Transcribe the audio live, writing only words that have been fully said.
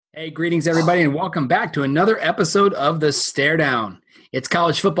Hey, greetings, everybody, and welcome back to another episode of the StareDown. It's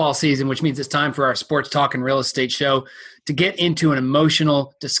college football season, which means it's time for our sports talk and real estate show to get into an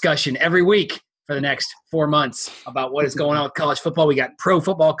emotional discussion every week for the next 4 months about what is going on with college football. We got pro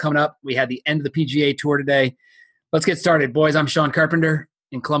football coming up. We had the end of the PGA Tour today. Let's get started, boys. I'm Sean Carpenter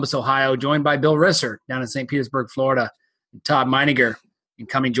in Columbus, Ohio, joined by Bill Risser down in St. Petersburg, Florida, and Todd Meininger in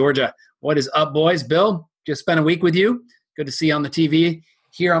Cumming, Georgia. What is up, boys? Bill, just spent a week with you. Good to see you on the TV.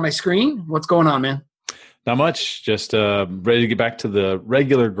 Here on my screen. What's going on, man? Not much. Just ready to get back to the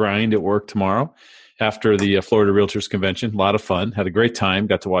regular grind at work tomorrow after the Florida Realtors Convention. A lot of fun. Had a great time.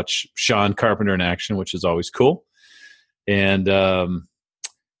 Got to watch Sean Carpenter in action, which is always cool. And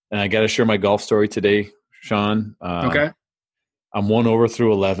I got to share my golf story today, Sean. Okay. I'm 1 over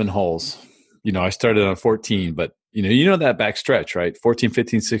through 11 holes. You know, I started on 14, but you know that back stretch, right? 14,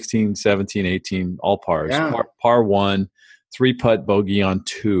 15, 16, 17, 18, all pars. Yeah. Par 1. 3-putt bogey on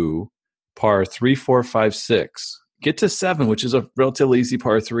 2, par 3, 4, 5, 6. Get to 7, which is a relatively easy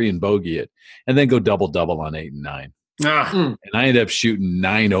par 3 and bogey it. And then go double-double on 8 and 9. And I ended up shooting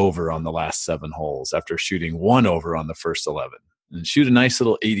 9 over on the last 7 holes after shooting 1 over on the first 11. And shoot a nice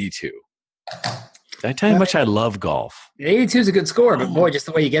little 82. Did I tell you how much I love golf? 82 is a good score, but boy, just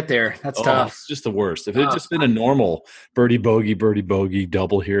the way you get there, that's tough. It's just the worst. If it had just been a normal birdie, bogey,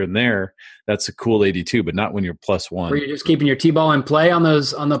 double here and there, that's a cool 82, but not when you're +1. Were you just keeping your T-ball in play on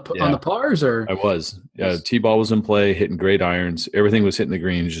the pars, or? I was. Yeah, T-ball was in play, hitting great irons. Everything was hitting the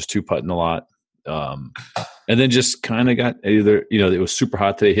green, just 2-putting a lot. And then just kind of got either, it was super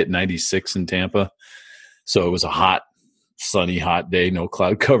hot today, hit 96 in Tampa. So it was a hot, sunny, hot day, no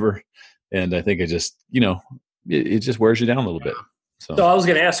cloud cover. And I think it just, it just wears you down a little bit. So I was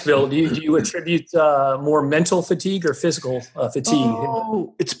going to ask, Bill, do you attribute more mental fatigue or physical fatigue?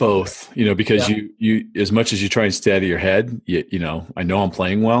 Oh, it's both, because you as much as you try and stay out of your head, I know I'm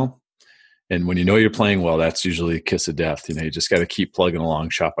playing well. And when you're playing well, that's usually a kiss of death. You just got to keep plugging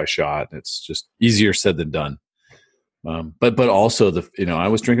along shot by shot. It's just easier said than done. But also I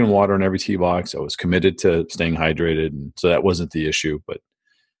was drinking water in every tee box. I was committed to staying hydrated. And so that wasn't the issue, but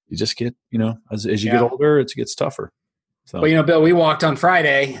you just get, as you get older, it gets tougher. So. Well, Bill, we walked on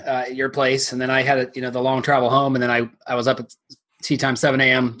Friday at your place, and then I had the long travel home, and then I was up at tea time 7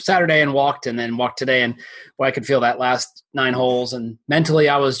 a.m. Saturday and walked today, and boy, I could feel that last 9 holes, and mentally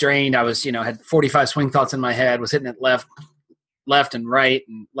I was drained. I was, had 45 swing thoughts in my head, was hitting it left and right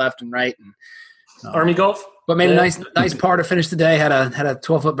and left and right. And Army golf? But made a nice par to finish the day, had a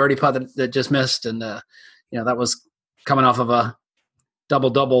 12-foot birdie putt that just missed, and that was coming off of a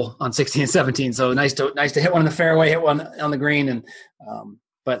double on 16 and 17. So nice to hit one in the fairway, hit one on the green. And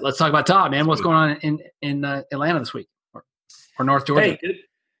but let's talk about Todd, man. What's going on in Atlanta this week or North Georgia?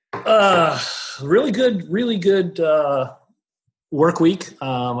 Hey, really good work week.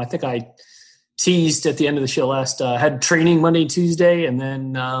 I think I teased at the end of the show last. Had training Monday, Tuesday, and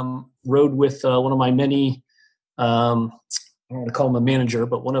then rode with one of my many. I don't want to call him a manager,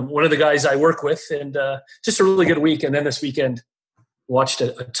 but one of the guys I work with, and just a really good week. And then this weekend, watched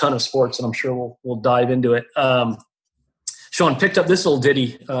a ton of sports, and I'm sure we'll dive into it. Sean picked up this little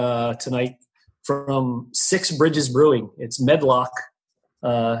ditty tonight from Six Bridges Brewing. It's Medlock.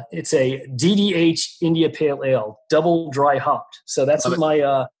 It's a DDH India Pale Ale, double dry hopped. So that's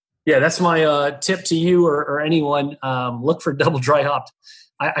my tip to you or anyone. Look for double dry hopped.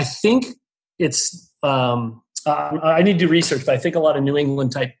 I think it's I need to do research, but I think a lot of New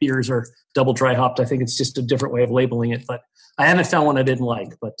England type beers are double dry hopped. I think it's just a different way of labeling it, but I haven't found one I didn't like.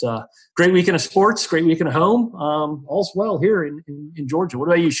 But great weekend of sports, great weekend of home. All's well here in Georgia. What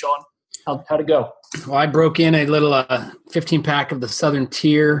about you, Sean? How'd it go? Well, I broke in a little 15-pack of the Southern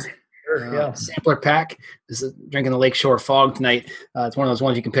Tier sampler pack. This is drinking the Lakeshore Fog tonight. It's one of those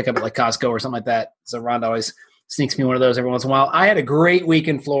ones you can pick up at like Costco or something like that. So Rhonda always sneaks me one of those every once in a while. I had a great week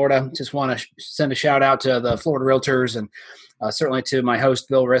in Florida. Just want to send a shout out to the Florida Realtors and certainly to my host,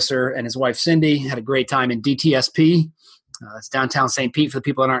 Bill Risser, and his wife, Cindy. Had a great time in DTSP. It's downtown St. Pete for the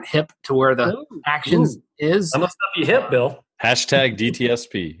people that aren't hip to where the actions is. I must not be hip, Bill. Hashtag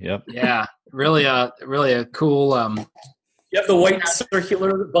DTSP. Yep. Yeah. Really a cool. You have the white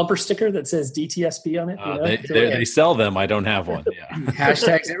circular bumper sticker that says DTSP on it. They sell them. I don't have one. Yeah.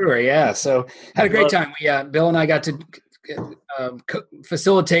 Hashtags everywhere. Yeah. So had a great time. We Bill and I got to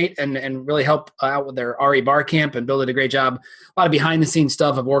facilitate and really help out with their RE bar camp, and Bill did a great job. A lot of behind the scenes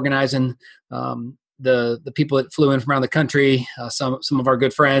stuff of organizing the people that flew in from around the country, some of our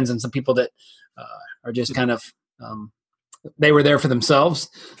good friends, and some people that are just kind of they were there for themselves.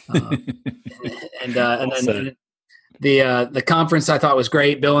 And then the conference I thought was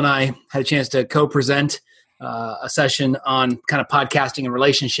great. Bill and I had a chance to co-present a session on kind of podcasting and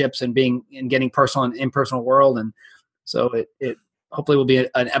relationships and getting personal and impersonal world. And so it hopefully will be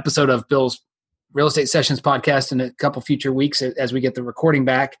an episode of Bill's Real Estate Sessions podcast in a couple future weeks as we get the recording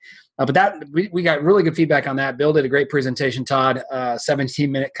back. But that we got really good feedback on that. Bill did a great presentation, Todd,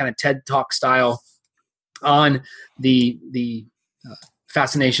 17-minute kind of TED Talk style on the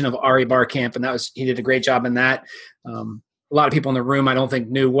fascination of Ari Barkamp, and he did a great job in that. A lot of people in the room, I don't think,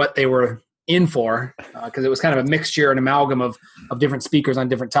 knew what they were in for because it was kind of a mixture, an amalgam of different speakers on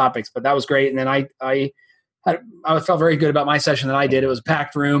different topics. But that was great. And then I felt very good about my session that I did. It was a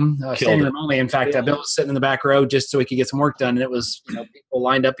packed room, standing room only. In fact, Bill was sitting in the back row just so he could get some work done, and it was people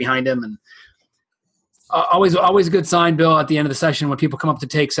lined up behind him. And always a good sign, Bill, at the end of the session when people come up to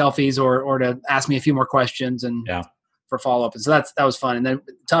take selfies or to ask me a few more questions and for follow up. And so that was fun. And then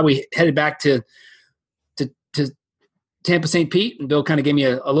Todd, we headed back to Tampa St. Pete, and Bill kind of gave me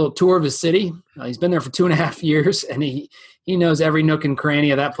a little tour of his city. He's been there for 2.5 years, and he knows every nook and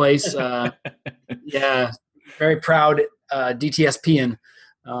cranny of that place. Very proud DTSPian.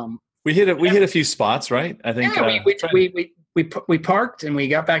 We hit a few spots, right? I think we parked and we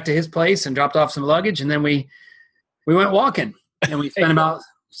got back to his place and dropped off some luggage, and then we went walking, and we spent about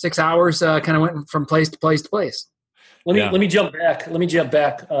 6 hours kind of went from place to place to place. Let me jump back.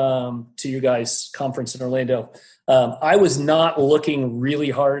 To your guys' conference in Orlando. I was not looking really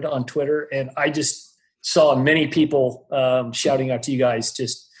hard on Twitter, and I just saw many people shouting out to you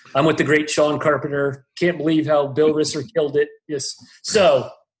guys. I'm with the great Sean Carpenter. Can't believe how Bill Risser killed it. Yes. So,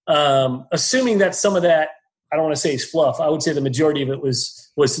 assuming that some of that, I don't want to say is fluff, I would say the majority of it was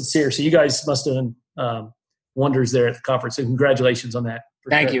sincere. So you guys must have done wonders there at the conference. So congratulations on that.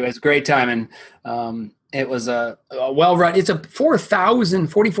 Thank you. It's a great time. And it was a well-run. It's a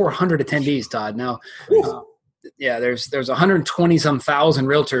 4,400 attendees, Todd. Now, there's 120-some thousand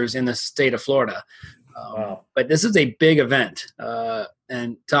realtors in the state of Florida. Wow. But this is a big event.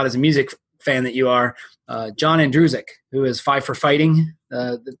 And Todd, as a music fan that you are, John Andrusik, who is Five for Fighting,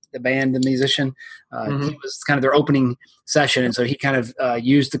 the band, the musician, he was kind of their opening session. And so he kind of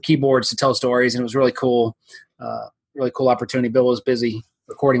used the keyboards to tell stories, and it was really cool opportunity. Bill was busy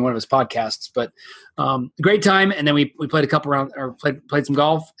recording one of his podcasts, but great time. And then we played a couple rounds or played some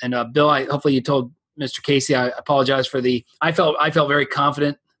golf. And Bill, hopefully you told Mr. Casey, I apologize for I felt very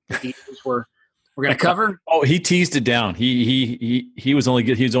confident that the Eagles were going to cover. Oh, he teased it down. He was only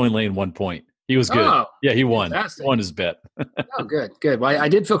good. He was only laying 1 point. He was good. Oh, yeah, he won. Fantastic. He won his bet. Oh, good. Well, I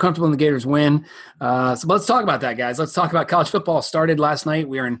did feel comfortable in the Gators win. So let's talk about that, guys. Let's talk about college football. Started last night.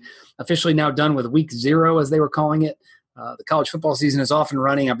 We are officially now done with week 0, as they were calling it. The college football season is off and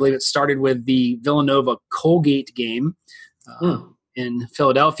running. I believe it started with the Villanova-Colgate game in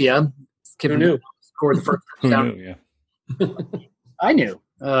Philadelphia. Who knew? Scored the first touchdown. Yeah. I knew.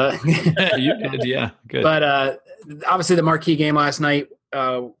 You did, yeah. Good. But obviously the marquee game last night,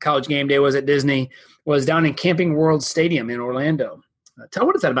 College Game Day was at Disney, was down in Camping World Stadium in Orlando. Tell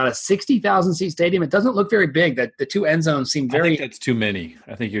what is that, about a 60,000 seat stadium? It doesn't look very big. That the two end zones seem very. I think that's too many.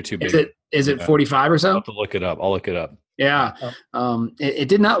 I think you're too big. Is it 45 or so? I'll have to look it up. I'll look it up. Yeah. It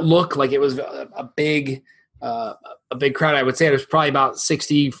did not look like it was a big crowd. I would say it was probably about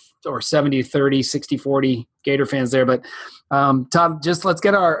 60 or 70, 30, 60, 40 Gator fans there. But Todd, just let's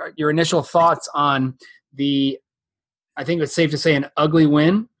get your initial thoughts on I think it's safe to say an ugly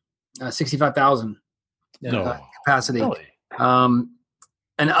win, 65,000 capacity. Really?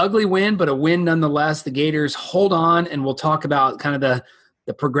 An ugly win, but a win nonetheless. The Gators hold on, and we'll talk about kind of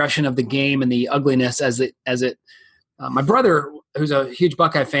the progression of the game and the ugliness as it. My brother, who's a huge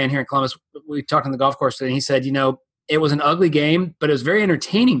Buckeye fan here in Columbus, we talked on the golf course today, and he said, it was an ugly game, but it was a very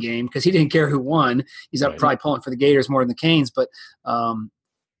entertaining game because he didn't care who won. He's up probably pulling for the Gators more than the Canes. But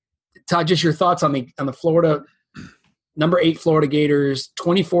Todd, just your thoughts on the Florida number 8 Florida Gators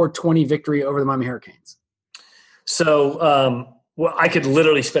 24-20 victory over the Miami Hurricanes. So, I could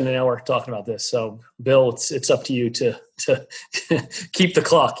literally spend an hour talking about this. So, Bill, it's up to you to keep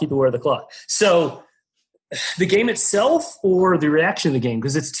aware of the clock. So, the game itself or the reaction to the game,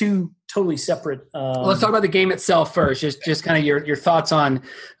 because it's two totally separate. Let's talk about the game itself first. Just kind of your thoughts on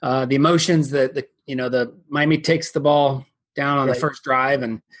the emotions that the Miami takes the ball down on the first drive,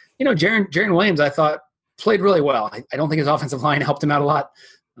 and Jaron Williams, I thought, played really well. I don't think his offensive line helped him out a lot.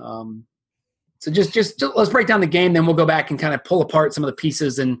 So just let's break down the game, then we'll go back and kind of pull apart some of the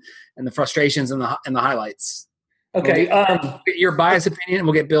pieces and the frustrations and the highlights. Okay. We'll get your biased opinion, and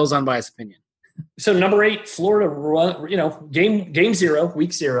we'll get Bill's unbiased opinion. So number 8, Florida, game 0,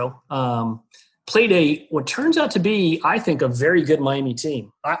 week 0, played what turns out to be, I think, a very good Miami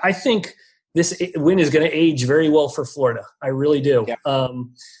team. I think this win is going to age very well for Florida. I really do.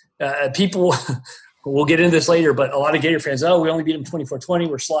 Yeah. People we'll get into this later, but a lot of Gator fans, we only beat them 24-20.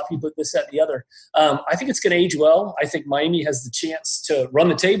 We're sloppy, but this, that, and the other. I think it's going to age well. I think Miami has the chance to run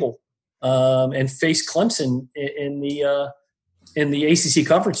the table and face Clemson in the ACC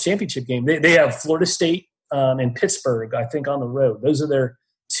Conference Championship game. They have Florida State and Pittsburgh, I think, on the road. Those are their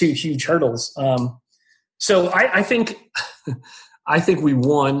two huge hurdles. So I think we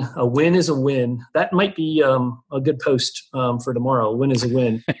won. A win is a win. That might be a good post for tomorrow. A win is a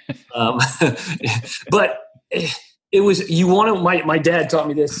win. But it was, you want to, my dad taught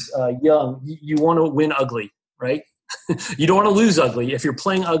me this young, you want to win ugly, right? You don't want to lose ugly. If you're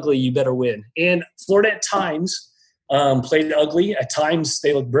playing ugly, you better win. And Florida at times played ugly. At times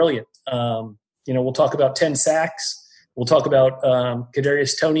they look brilliant. We'll talk about 10 sacks. We'll talk about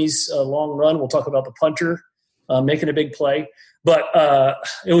Kadarius Toney's long run. We'll talk about the punter making a big play. But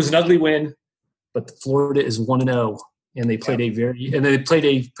it was an ugly win. But Florida is 1-0, and they played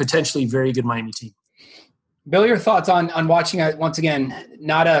a potentially very good Miami team. Bill, your thoughts on watching it once again?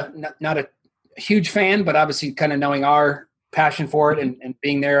 Not a huge fan, but obviously kind of knowing our passion for it and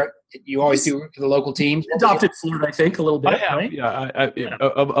being there. You always do for the local teams. Adopted Florida, I think, a little bit. Right? Yeah.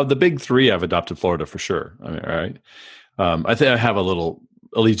 Of the big three, I've adopted Florida for sure. I mean, all right. I think I have a little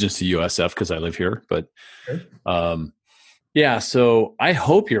allegiance to USF because I live here, but yeah. So I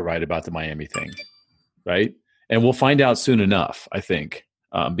hope you're right about the Miami thing, right? And we'll find out soon enough, I think,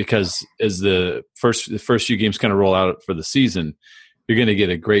 because as the first few games kind of roll out for the season, you're going to get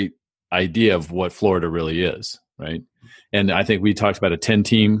a great idea of what Florida really is, right? And I think we talked about a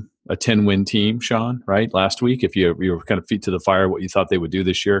 10-win team, Sean, right? Last week, if you were kind of feet to the fire, what you thought they would do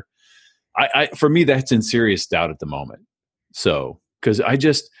this year. For me, that's in serious doubt at the moment. So, because I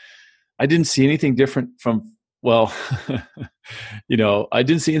didn't see anything different from, I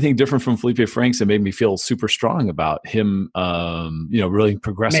didn't see anything different from Felipe Franks that made me feel super strong about him, really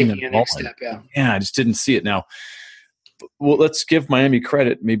progressing. Making a next step, yeah, I just didn't see it. Now, well, let's give Miami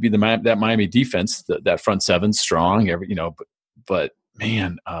credit. Maybe that Miami defense, that front seven's strong, but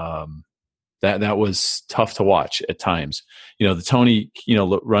man, that was tough to watch at times. The Toney,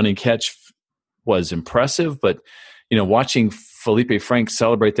 running catch was impressive, but watching Felipe Franks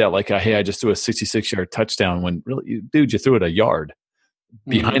celebrate that like, hey, I just threw a 66-yard touchdown when really, dude, you threw it a yard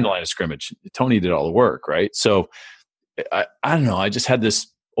behind the line of scrimmage. Toney did all the work, right? So I don't know. I just had this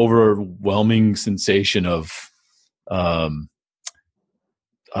overwhelming sensation of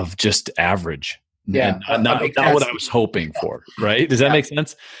just average. Yeah, and not what I was hoping for, right? Does that make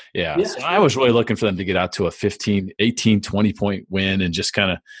sense? Yeah. So I was really looking for them to get out to a 15, 18, 20-point win and just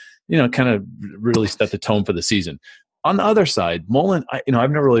kind of really set the tone for the season. On the other side, Mullen, I've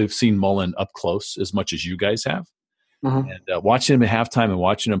never really seen Mullen up close as much as you guys have. Mm-hmm. And watching him at halftime and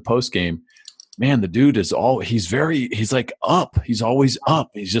watching him post game, man, the dude he's like up. He's always up.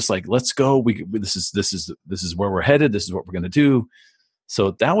 He's just like, let's go. This is where we're headed. This is what we're going to do.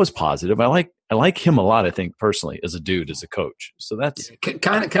 So that was positive. I like him a lot, I think, personally, as a dude, as a coach. So that's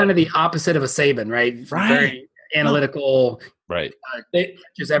kind of the opposite of a Saban, right? Right. Very analytical. Right.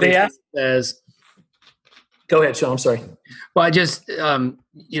 Just everything says. Go ahead, Sean. I'm sorry. Well, I just, it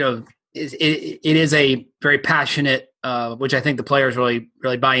is a very passionate, which I think the players really,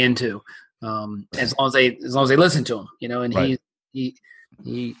 really buy into, as long as they listen to him, and right. he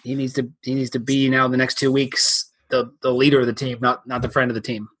needs to be now the next 2 weeks the leader of the team, not the friend of the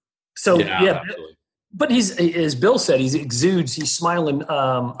team. So yeah, but he's, as Bill said, he exudes. He's smiling.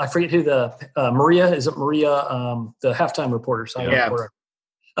 I forget who Maria is. It Maria, the halftime reporter? Reporter.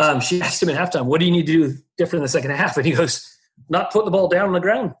 She asked him at halftime, "What do you need to do different in the second half?" And he goes, "Not put the ball down on the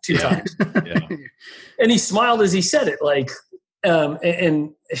ground 2 times." And he smiled as he said it, like.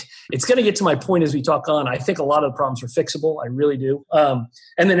 And it's going to get to my point as we talk on. I think a lot of the problems are fixable. I really do. And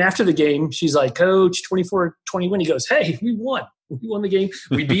then after the game, she's like, "Coach, 24-20 win." He goes, "Hey, we won. We won the game.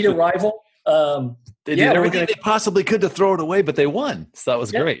 We beat a rival." They did everything they possibly could to throw it away, but they won. So that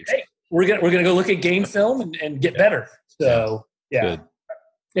was great. Hey, we're gonna go look at game film and get better. So Good.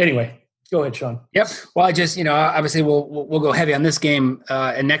 Anyway. Go ahead, Sean. Yep. Well, I just, obviously we'll go heavy on this game,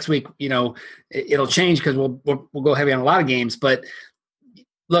 and next week, it'll change because we'll go heavy on a lot of games. But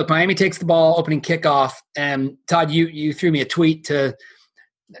look, Miami takes the ball, opening kickoff, and Todd, you threw me a tweet to,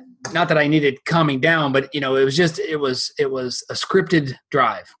 not that I needed calming down, but it was a scripted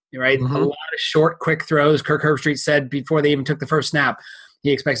drive, right? Mm-hmm. A lot of short, quick throws. Kirk Herbstreit said before they even took the first snap,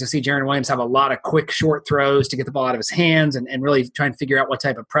 he expects to see Jaron Williams have a lot of quick, short throws to get the ball out of his hands and really try and figure out what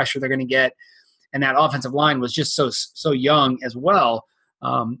type of pressure they're going to get. And that offensive line was just so young as well.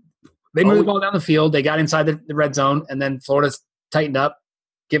 They moved the ball down the field. They got inside the red zone, and then Florida's tightened up,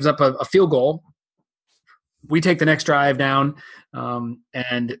 gives up a field goal. We take the next drive down,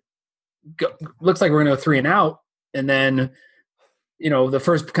 and looks like we're going to go 3 and out. And then, the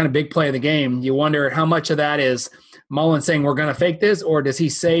first kind of big play of the game, you wonder how much of that is Mullen saying we're going to fake this, or does he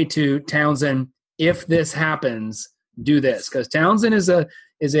say to Townsend, if this happens, do this? Because Townsend is a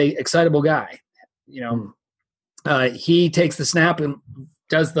excitable guy. He takes the snap and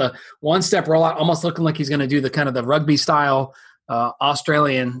does the one-step rollout, almost looking like he's going to do the kind of the rugby style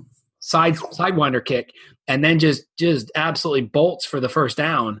Australian sidewinder kick, and then just absolutely bolts for the first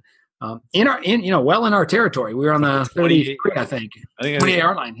down. In our territory. We were on the 33, I think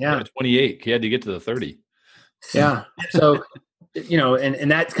 28-yard line. Yeah, 28. He had to get to the 30. Yeah. So,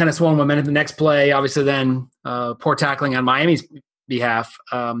 and that kind of swung momentum. The next play, obviously, then poor tackling on Miami's behalf.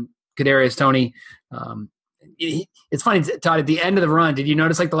 Kadarius Toney. It's funny, Todd. At the end of the run, did you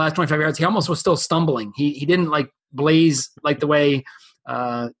notice the last 25 yards? He almost was still stumbling. He didn't blaze like the way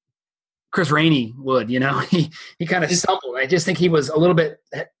Chris Rainey would. He kind of stumbled. I just think he was a little bit.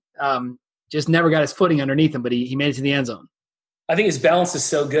 Just never got his footing underneath him, but he made it to the end zone. I think his balance is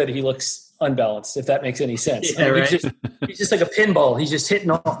so good, he looks unbalanced, if that makes any sense. Yeah, right? He's just like a pinball. He's just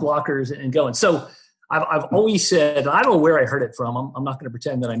hitting off blockers and going. So I've always said, I don't know where I heard it from. I'm not going to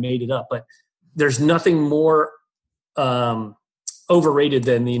pretend that I made it up, but there's nothing more overrated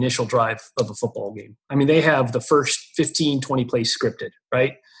than the initial drive of a football game. I mean, they have the first 15, 20 plays scripted,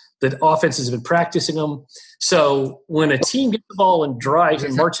 right? The offense has been practicing them. So when a team gets the ball and drives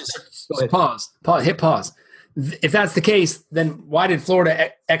and marches – hit pause. If that's the case, then why did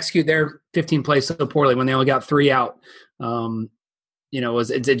Florida execute their 15 plays so poorly when they only got 3 out? Again,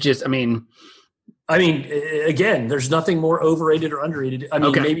 there's nothing more overrated or underrated.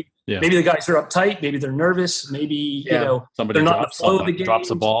 Maybe the guys are uptight. Maybe they're nervous. Maybe, somebody they're not in the flow of the game. Drops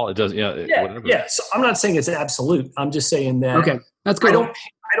the ball. It does. Whatever. Yeah. So I'm not saying it's absolute. I'm just saying that. Okay. That's good.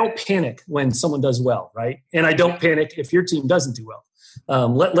 I don't panic when someone does well, right? And I don't panic if your team doesn't do well.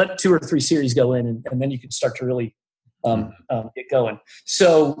 Let 2 or 3 series go in, and then you can start to really get going.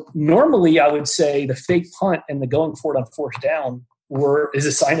 So normally I would say the fake punt and the going for it on 4th down is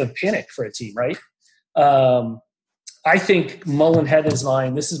a sign of panic for a team, right? I think Mullen had his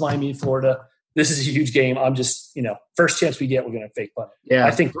mind, this is Miami, Florida. This is a huge game. I'm just, first chance we get, we're going to fake punt it. Yeah.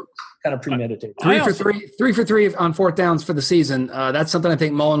 I think kind of premeditated. 3 for 3 on 4th downs for the season. That's something I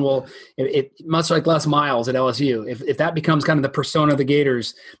think Mullen will, much like Les Miles at LSU, if that becomes kind of the persona of the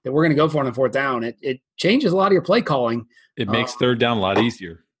Gators that we're going to go for on the 4th down, it changes a lot of your play calling. It makes 3rd down a lot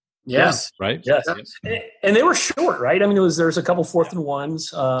easier. Yes. Right? Yes. And they were short, right? I mean, there's a couple 4th and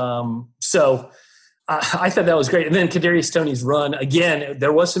 1s. So I thought that was great. And then Kadarius Toney's run, again,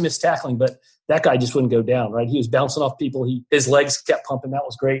 there was some missed tackling, but that guy just wouldn't go down, right? He was bouncing off people. His legs kept pumping. That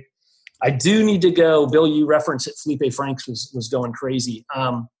was great. I do need to go. Bill, you referenced that Felipe Franks was going crazy.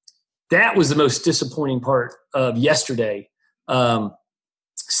 That was the most disappointing part of yesterday.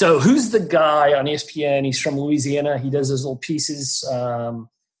 So who's the guy on ESPN? He's from Louisiana. He does those little pieces,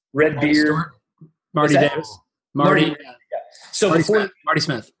 red beard. Marty Davis. Marty. Yeah. So Marty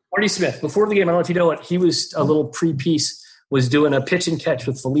Smith. Marty Smith, before the game, I don't know if you know it, he was a little pre-piece, was doing a pitch and catch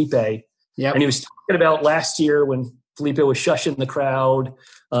with Felipe. Yeah. And he was talking about last year when Felipe was shushing the crowd.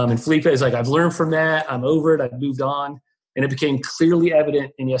 And Felipe is like, I've learned from that. I'm over it. I've moved on. And it became clearly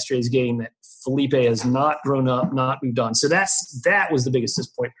evident in yesterday's game that Felipe has not grown up, not moved on. So that was the biggest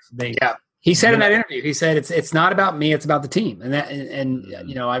disappointment for me. Yeah. He said in that interview, he said, it's not about me, it's about the team. And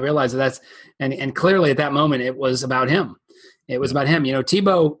I realized that's clearly at that moment, it was about him. It was about him.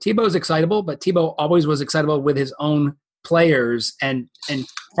 Tebow's excitable, but Tebow always was excitable with his own players and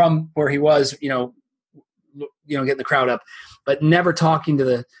from where he was, getting the crowd up, but never talking to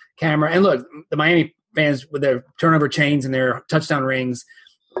the camera. And look, the Miami fans with their turnover chains and their touchdown rings,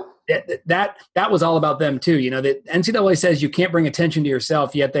 that was all about them too. The NCAA says you can't bring attention to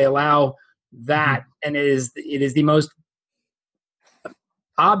yourself, yet they allow that. And it is the most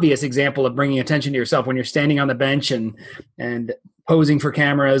obvious example of bringing attention to yourself when you're standing on the bench and posing for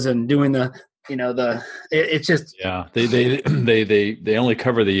cameras and doing it's just they only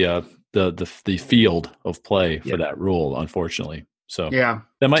cover the field of play for that rule, unfortunately. So it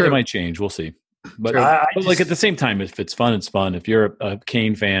might change. We'll see. But at the same time, if it's fun, it's fun. If you're a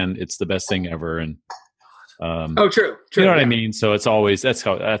Cane fan, it's the best thing ever. And true. You know what I mean? So it's always that's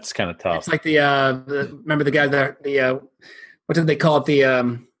kind of tough. It's like remember the guy that what did they call it?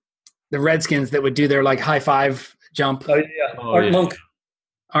 The Redskins that would do their high five jump. Oh yeah,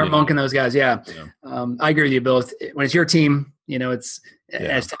 Art Monk and those guys. Yeah. I agree with you, Bill. When it's your team, it's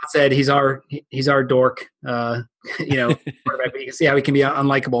as Todd said, he's our dork. Quarterback, but you can see how he can be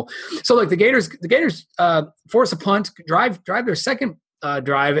unlikable. So look, the Gators force a punt, drive their second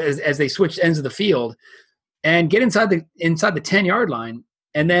drive as they switch ends of the field, and get inside the 10-yard line,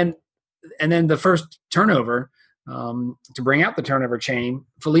 and then then the first turnover to bring out the turnover chain,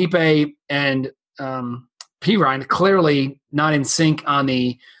 Felipe and Pirine clearly not in sync on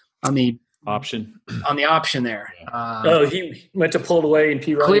the option there. He meant to pull it away, and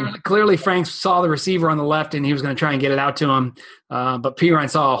Pirine clearly Frank saw the receiver on the left, and he was going to try and get it out to him, but Pirine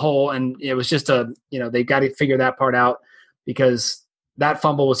saw a hole, and it was just they got to figure that part out because that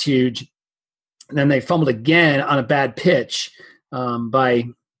fumble was huge. And then they fumbled again on a bad pitch by,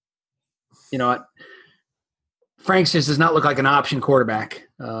 Franks just does not look like an option quarterback.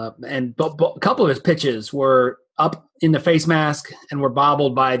 And a couple of his pitches were up in the face mask and were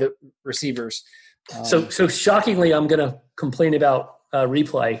bobbled by the receivers. So shockingly, I'm going to complain about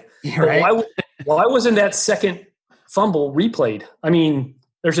replay. Right? Why wasn't that second fumble replayed? I mean,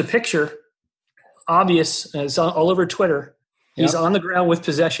 there's a picture, obvious, it's all over Twitter. He's on the ground with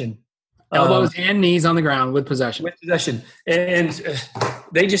possession. Elbows and knees on the ground with possession. And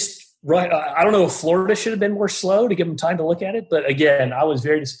they just run. I don't know if Florida should have been more slow to give them time to look at it. But again, I was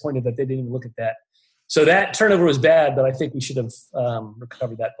very disappointed that they didn't even look at that. So that turnover was bad, but I think we should have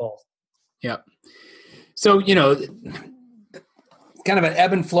recovered that ball. Yeah. So, kind of an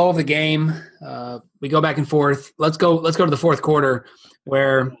ebb and flow of the game. We go back and forth. Let's go to the fourth quarter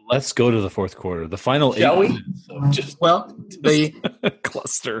where – Let's go to the fourth quarter. The final 8 minutes of just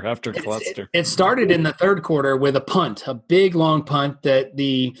cluster after cluster. It started in the third quarter with a punt, a big, long punt that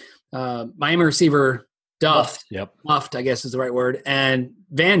the Miami receiver duffed. Muffed, I guess is the right word. And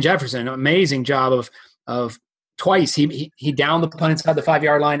Van Jefferson, amazing job of twice. He downed the punt inside the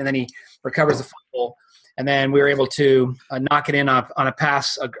 5-yard line, and then he recovers the fumble. And then we were able to knock it in on a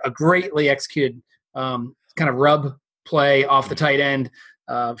pass, a greatly executed kind of rub play off the tight end.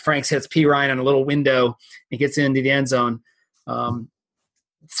 Franks hits Pirine on a little window and gets into the end zone. So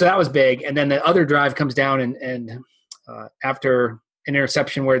that was big. And then the other drive comes down and after an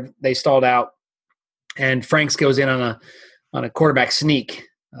interception where they stalled out, and Franks goes in on a quarterback sneak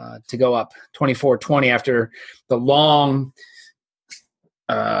to go up 24-20 after the long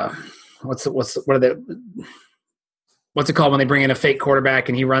what's it called when they bring in a fake quarterback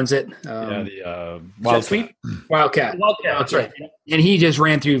and he runs it? The Wildcat. That's right. And he just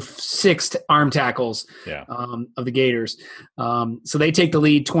ran through 6 arm tackles of the Gators. So they take the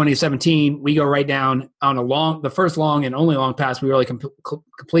lead 20-17. We go right down on the first long and only long pass we really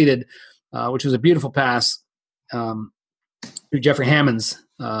completed, which was a beautiful pass through Jeffrey Hammonds.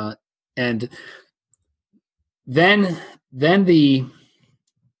 And then the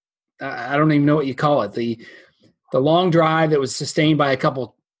I don't even know what you call it. The long drive that was sustained by a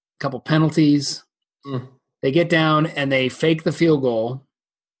couple penalties. They get down and they fake the field goal.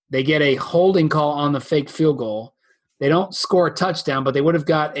 They get a holding call on the fake field goal. They don't score a touchdown, but they would have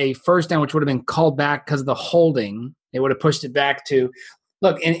got a first down, which would have been called back because of the holding. They would have pushed it back to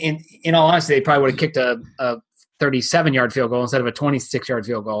look. In all honesty, they probably would have kicked a 37-yard field goal instead of a 26-yard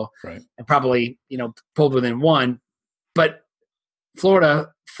field goal, right? And probably pulled within 1. But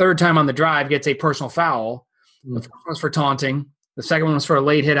Florida, third time on the drive, gets a personal foul. The first one was for taunting. The second one was for a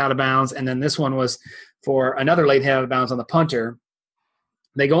late hit out of bounds. And then this one was for another late hit out of bounds on the punter.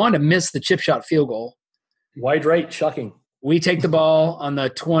 They go on to miss the chip shot field goal. Wide right, shocking. We take the ball on the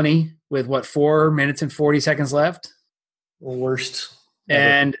 20 with, 4 minutes and 40 seconds left? Worst.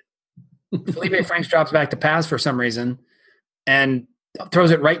 And Felipe Franks drops back to pass for some reason and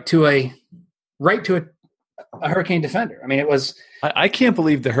throws it right to a Hurricane defender. I mean, it was – I can't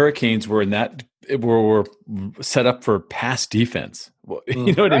believe the Hurricanes were were set up for pass defense.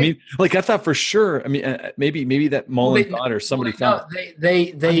 You know what I mean? Like I thought for sure. I mean, maybe that Mullen thought or somebody found.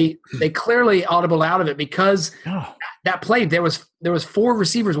 They clearly audible out of it because that play there was 4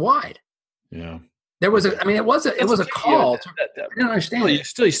 receivers wide. Yeah, there was it was a call. I didn't understand. Well, you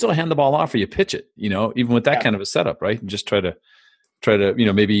still hand the ball off or you pitch it. Even with that kind of a setup, right? And just try to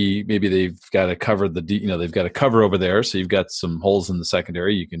maybe they've got to cover they've got to cover over there. So you've got some holes in the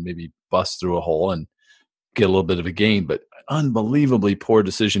secondary. You can maybe bust through a hole and get a little bit of a gain, but unbelievably poor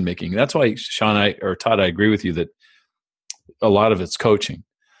decision-making. That's why Todd, I agree with you that a lot of it's coaching,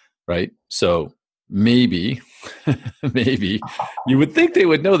 right? So maybe you would think they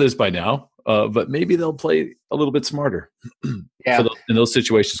would know this by now, but maybe they'll play a little bit smarter in those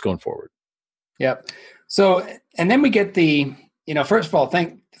situations going forward. Yep. So, and then we get first of all,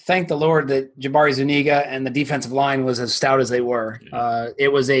 thank the Lord that Jabari Zuniga and the defensive line was as stout as they were.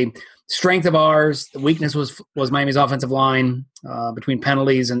 It was a strength of ours. The weakness was Miami's offensive line between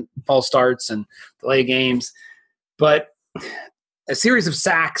penalties and false starts and delay games. But a series of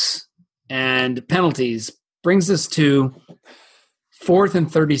sacks and penalties brings us to 4th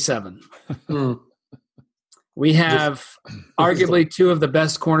and 37. We have arguably two of the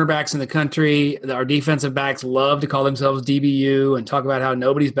best cornerbacks in the country. Our defensive backs love to call themselves DBU and talk about how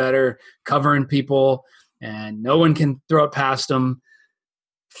nobody's better covering people and no one can throw it past them.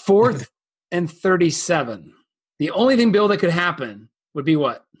 4th and 37. The only thing, Bill, that could happen would be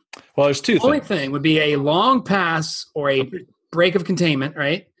what? Well, there's two things. The only thing would be a long pass or a break of containment,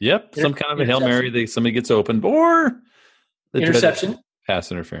 right? Yep, some kind of a Hail Mary. Somebody gets open, or the interception.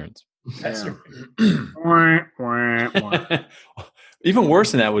 Pass interference. Yeah. Even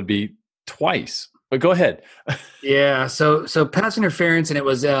worse than that would be twice. But go ahead. Yeah. So pass interference, and it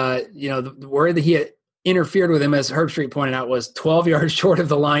was the word that he had interfered with him, as Herb Street pointed out, was 12 yards short of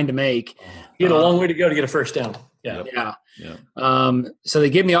the line to make. He had a long way to go to get a first down. Yeah. Yep. Yeah. So they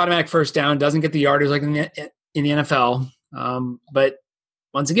give him the automatic first down. Doesn't get the yardage like in the NFL. But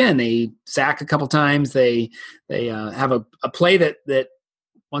once again, they sack a couple times. They have a play that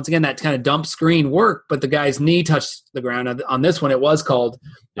once again, that kind of dump screen worked, but the guy's knee touched the ground. On this one, it was called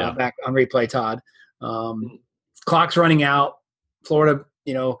back on replay, Todd. Clock's running out. Florida,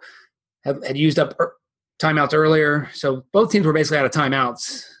 had used up timeouts earlier. So both teams were basically out of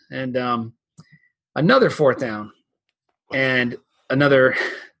timeouts. And another 4th down and another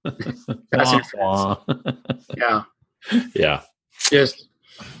pass interference. Yeah. Just,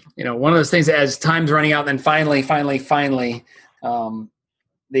 one of those things as time's running out, then finally,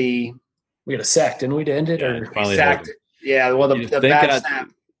 we got a sack, didn't we, to end it? Or sacked. Yeah, well, the bad snap.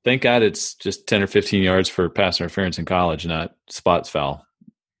 Thank God it's just 10 or 15 yards for pass interference in college, not spots foul.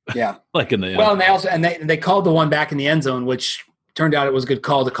 Yeah. Like in the well, and they called the one back in the end zone, which turned out it was a good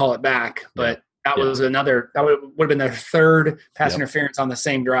call to call it back. But that was that would have been their 3rd pass interference on the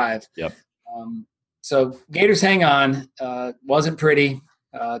same drive. Yep. So Gators hang on. Wasn't pretty.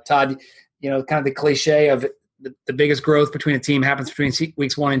 Todd, kind of the cliche of the biggest growth between a team happens between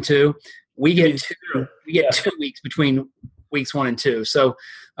weeks 1 and 2. We get 2 weeks between weeks 1 and 2. So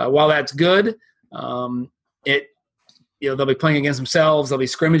while that's good, they'll be playing against themselves. They'll be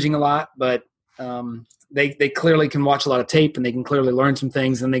scrimmaging a lot, but they clearly can watch a lot of tape and they can clearly learn some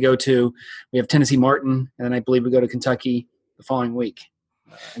things. Then we have Tennessee Martin, and then I believe we go to Kentucky the following week.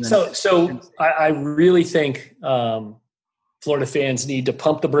 So I really think Florida fans need to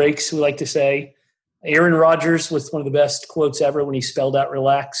pump the brakes, we like to say. Aaron Rodgers with one of the best quotes ever when he spelled out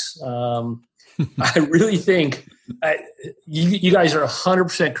relax. I really think you guys are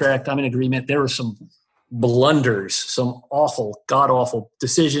 100% correct. I'm in agreement. There were some blunders, some awful, god-awful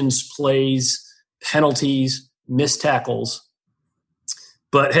decisions, plays, penalties, missed tackles.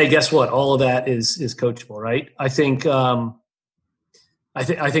 But, hey, guess what? All of that is coachable, right? I think our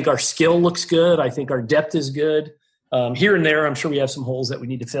skill looks good. I think our depth is good. Here and there, I'm sure we have some holes that we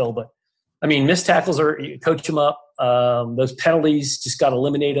need to fill. But, missed tackles you coach them up. Those penalties, just got to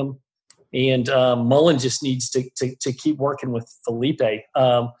eliminate them. And Mullen just needs to keep working with Felipe.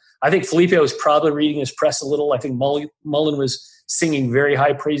 I think Felipe was probably reading his press a little. I think Mullen was singing very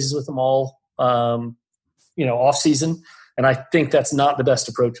high praises with them all, off season. And I think that's not the best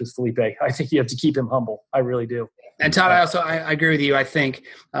approach with Felipe. I think you have to keep him humble. I really do. And Todd, I agree with you. I think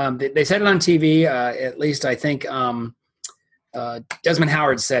they said it on TV. At least I think Desmond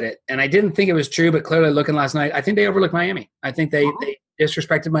Howard said it, and I didn't think it was true. But clearly, looking last night, I think they overlooked Miami. I think they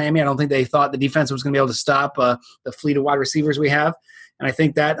disrespected Miami. I don't think they thought the defense was going to be able to stop the fleet of wide receivers we have, and I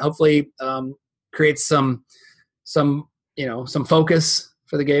think that hopefully creates some focus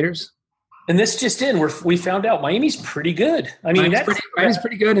for the Gators. And this just in, we found out Miami's pretty good. Miami's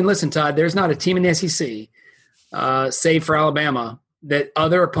pretty good. And listen, Todd, there's not a team in the SEC, save for Alabama, that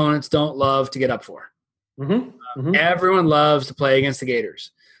other opponents don't love to get up for. Mm-hmm. Everyone loves to play against the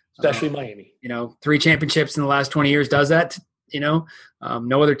Gators, especially Miami. 3 championships in the last 20 years does that. No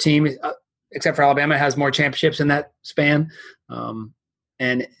other team except for Alabama has more championships in that span,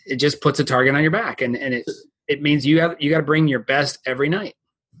 and it just puts a target on your back, and it means you got to bring your best every night.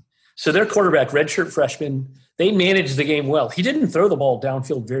 So their quarterback, redshirt freshman, they managed the game well. He didn't throw the ball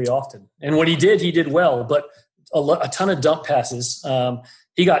downfield very often, and when he did well, but a ton of dump passes.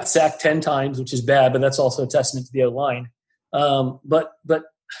 He got sacked 10 times, which is bad, but that's also a testament to the O-line. But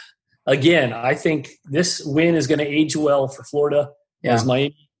again, I think this win is going to age well for Florida as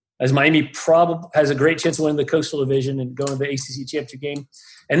Miami probably has a great chance of winning the Coastal Division and going to the ACC championship game.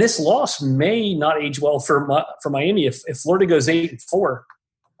 And this loss may not age well for Miami if Florida goes 8-4.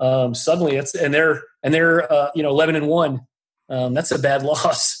 Suddenly, they're 11-1. That's a bad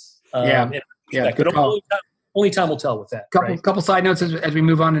loss. But only time will tell with that. Couple side notes as we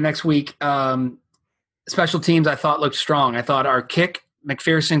move on to next week. Special teams I thought looked strong. I thought our kick,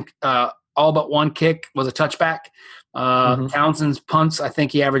 McPherson, all but one kick was a touchback. Townsend's punts, I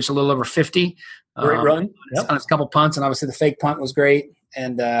think he averaged a little over 50. Great run. On his couple punts, and obviously the fake punt was great.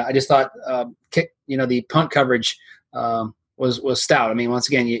 And I just thought the punt coverage was stout. I mean, once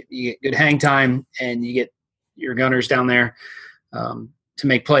again, you get good hang time, and you get your gunners down there to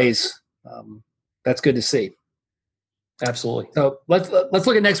make plays. That's good to see. Absolutely. So let's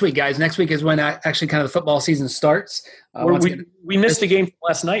look at next week, guys. Next week is when actually kind of the football season starts. We missed a game from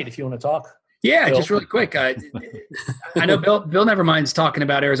last night. If you want to talk, Bill. Just really quick. I know Bill never minds talking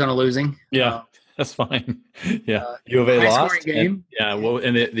about Arizona losing. Yeah, that's fine. Yeah, U of A lost. Game. Well,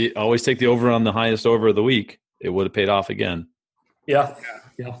 and they always take the over on the highest over of the week. It would have paid off again. Yeah.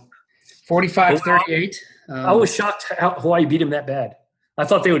 45-38. I was shocked how Hawaii beat him that bad. I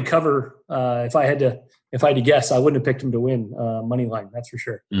thought they would cover. If I had to guess, I wouldn't have picked them to win money line. That's for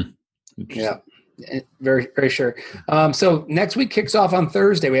sure. Yeah, very, very sure. So next week kicks off on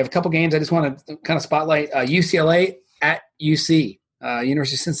Thursday. We have a couple games. I just want to kind of spotlight UCLA at UC,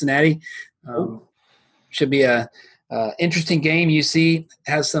 University of Cincinnati. Should be a interesting game. UC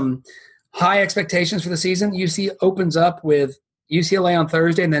has some high expectations for the season. UC opens up with UCLA on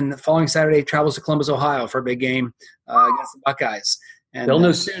Thursday, and then the following Saturday travels to Columbus, Ohio for a big game against the Buckeyes. And they'll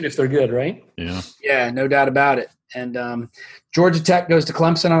know soon if they're good, right? Yeah, no doubt about it. And Georgia Tech goes to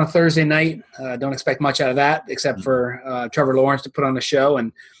Clemson on a Thursday night. Don't expect much out of that, except for Trevor Lawrence to put on the show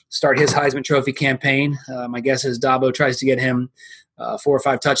and start his Heisman Trophy campaign. My guess is Dabo tries to get him 4 or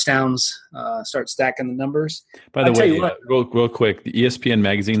 5 touchdowns, start stacking the numbers. By the way, real quick, the ESPN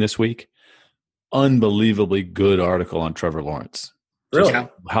magazine this week, unbelievably good article on Trevor Lawrence. Really?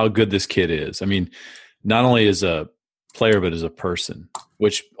 How good this kid is. I mean, not only as a player, but as a person,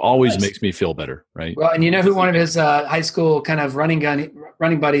 which always makes me feel better, right? Well, and you know who one of his high school kind of running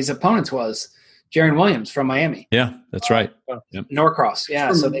buddies' opponents was? Jaron Williams from Miami. Yeah, that's right. Yep. Norcross.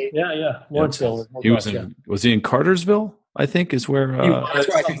 Yeah. So Lawrenceville. He was he in Cartersville? I think is where. That's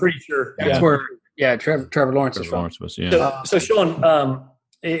where I'm pretty sure. That's where. Yeah, Trevor Lawrence is from. Lawrence was. Yeah. So Sean,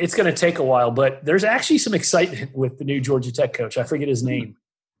 it's going to take a while, but there's actually some excitement with the new Georgia Tech coach. I forget his name,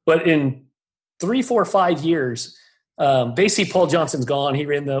 but in 3, 4, 5 years. Basically, Paul Johnson's gone. He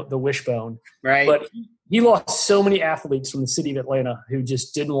ran the wishbone. Right. But he lost so many athletes from the city of Atlanta who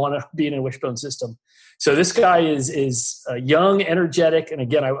just didn't want to be in a wishbone system. So this guy is young, energetic. And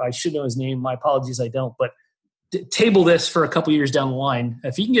again, I should know his name. My apologies, I don't. But table this for a couple years down the line.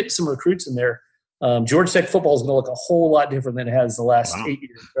 If you can get some recruits in there, Georgia Tech football is going to look a whole lot different than it has the last 8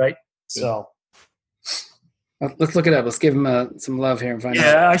 years, right? So let's look it up. Let's give him some love here and find out.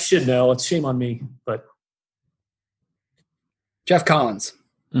 Yeah, I should know. It's shame on me, but Jeff Collins.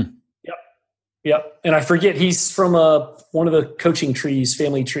 Yep. And I forget he's from one of the coaching trees,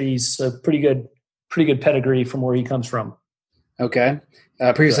 family trees. So pretty good pedigree from where he comes from. Okay.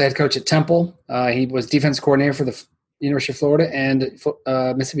 Previously head coach at Temple. He was defense coordinator for the University of Florida and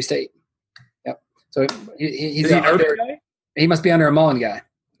Mississippi State. Yep. So he's Is he under guy? He must be under a Mullen guy.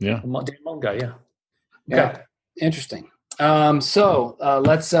 Yeah. Dan Mullen guy. Yeah. Okay. Yeah. Interesting. So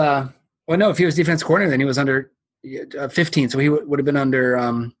let's. Well, no, if he was defense coordinator, then he was under 15, so he would have been under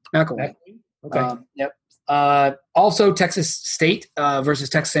McElwain. Okay. Yep. Also, Texas State versus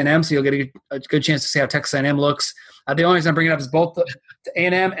Texas A&M, so you'll get a good chance to see how Texas A&M looks. The only reason I'm bringing it up is both the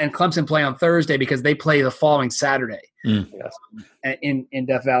A&M and Clemson play on Thursday because they play the following Saturday in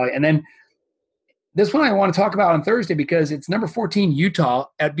Death Valley. And then this one I want to talk about on Thursday because it's number 14 Utah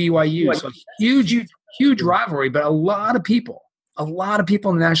at BYU. So huge rivalry, but a lot of people in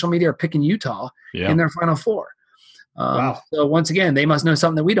the national media are picking Utah in their Final Four. Wow. So once again, they must know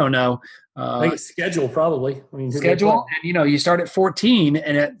something that we don't know. I think schedule probably. I mean, schedule, and you start at 14,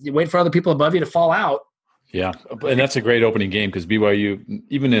 and you wait for other people above you to fall out. Yeah, and that's a great opening game because BYU,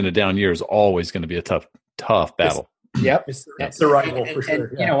 even in a down year, is always going to be a tough battle. Yep, it's the rival for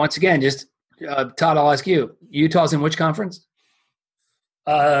sure. And, once again, just Todd, I'll ask you: Utah's in which conference?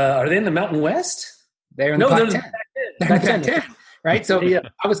 Are they in the Mountain West? They're in the Pac-10. They're in the Pac-10, right? So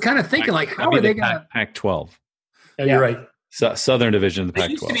I was kind of thinking, how are they going to Pac-12? Yeah, you're right. Southern Division of the Pac-12.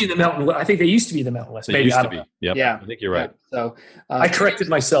 They used to be in the Mountain West. I think they used to be in the Mountain West. They used to be. Yep. Yeah. I think you're right. So I corrected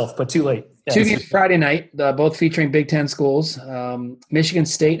myself, but too late. Yeah, 2 games Friday night, both featuring Big Ten schools. Michigan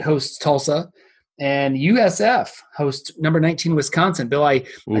State hosts Tulsa, and USF hosts number 19 Wisconsin. Bill,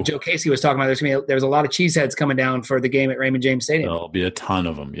 Joe Casey was talking about there's a lot of cheeseheads coming down for the game at Raymond James Stadium. There'll be a ton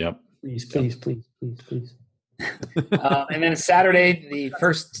of them. Yep. Please. And then Saturday, the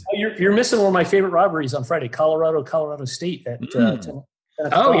first. You're missing one of my favorite rivalries on Friday: Colorado State at 10.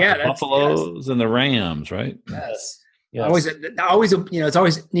 Buffaloes and the Rams, right? Yes. Always, it's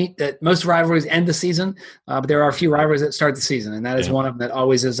always neat that most rivalries end the season, but there are a few rivalries that start the season, and that is one of them that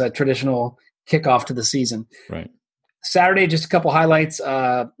always is a traditional kickoff to the season. Right. Saturday, just a couple highlights.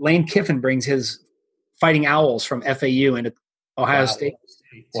 Lane Kiffin brings his Fighting Owls from FAU into Ohio State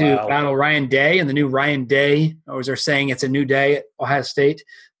to battle Ryan Day, and the new Ryan Day, or as they're saying, it's a new day at Ohio State.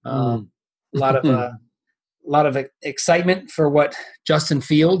 A lot of excitement for what Justin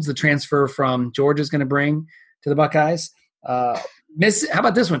Fields, the transfer from Georgia, is going to bring to the Buckeyes. How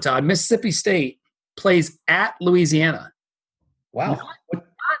about this one, Todd? Mississippi State plays at Louisiana. Wow.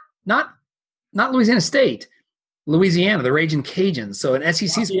 Not Louisiana State. Louisiana, the Raging Cajuns. So an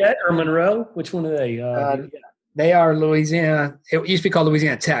SEC Lafayette or Monroe? Which one are they? They are Louisiana. It used to be called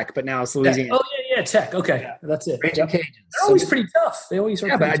Louisiana Tech, but now it's Louisiana. Oh, yeah, Tech. Okay, that's it. Raging Cajuns. They're always pretty tough. They always are.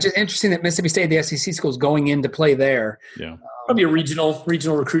 Yeah, but it's just interesting that Mississippi State, the SEC school, is going in to play there. Yeah, probably a regional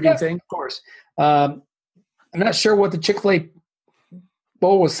recruiting thing. Of course. I'm not sure what the Chick-fil-A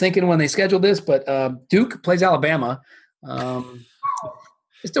Bowl was thinking when they scheduled this, but Duke plays Alabama.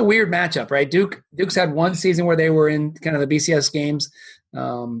 It's a weird matchup, right? Duke's had one season where they were in kind of the BCS games,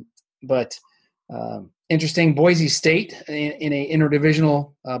 but interesting. Boise State in a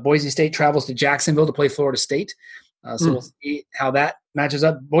interdivisional. Boise State travels to Jacksonville to play Florida State, so we'll see how that matches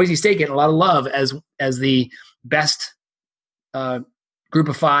up. Boise State getting a lot of love as the best Group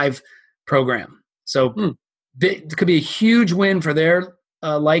of 5 program, so it could be a huge win for their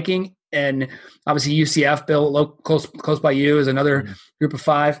liking. And obviously UCF, Bill, close by you, is another Group of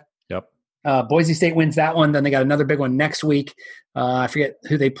 5. Yep. Boise State wins that one. Then they got another big one next week. I forget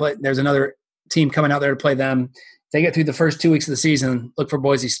who they play. There's another team coming out there to play them. If they get through the first 2 weeks of the season, look for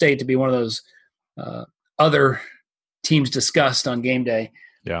Boise State to be one of those other teams discussed on game day.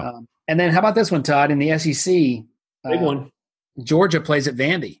 Yeah. And then how about this one, Todd? In the SEC, big one. Georgia plays at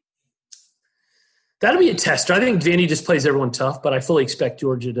Vandy. That'll be a tester. I think Vandy just plays everyone tough, but I fully expect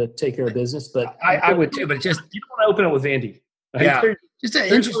Georgia to take care of business. But I would too. But it's just you don't want to open it with Vandy. Right? Yeah, just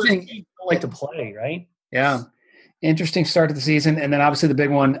an interesting. People like to play, right? Yeah, interesting start to the season, and then obviously the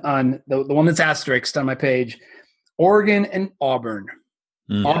big one on the one that's asterisked on my page: Oregon and Auburn.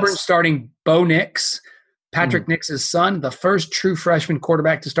 Auburn starting Bo Nix, Patrick Nix's son, the first true freshman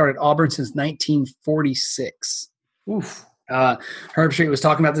quarterback to start at Auburn since 1946. Oof. Herb Street was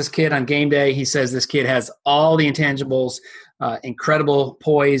talking about this kid on game day. He says this kid has all the intangibles, incredible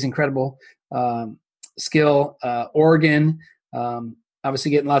poise, incredible skill. Oregon,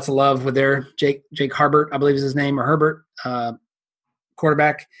 obviously getting lots of love with their Jake Harbert, I believe is his name, or Herbert,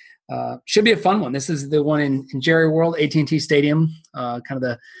 quarterback. Should be a fun one. This is the one in Jerry World, AT&T Stadium, kind of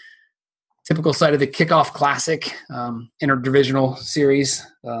the typical site of the kickoff classic, interdivisional series,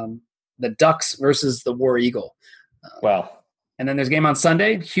 the Ducks versus the War Eagle. Wow. And then there's a game on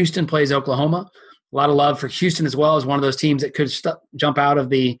Sunday. Houston plays Oklahoma. A lot of love for Houston as well as one of those teams that could jump out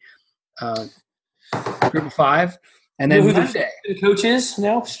of the Group of 5. And then Monday, the coach is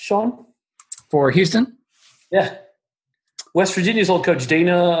now, Sean? For Houston? Yeah. West Virginia's old coach,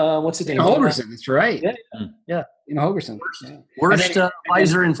 Dana, what's his name? Holgerson, that's right. Yeah. Dana Holgerson. Worst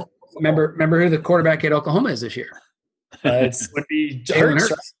advisor in Remember who the quarterback at Oklahoma is this year? It would be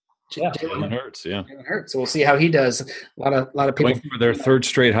Hurts. Jalen Hurts, yeah. Jalen Hurts. So we'll see how he does. A lot of people waiting for their third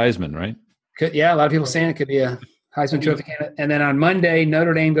straight Heisman, right? A lot of people saying it could be a Heisman Trophy candidate. And then on Monday,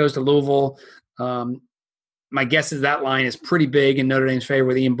 Notre Dame goes to Louisville. My guess is that line is pretty big in Notre Dame's favor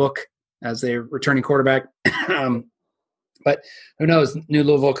with Ian Book as their returning quarterback. But who knows? New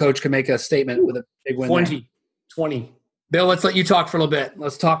Louisville coach could make a statement with a big win. 20. Bill, let's let you talk for a little bit.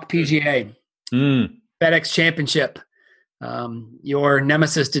 Let's talk PGA. FedEx Championship. Your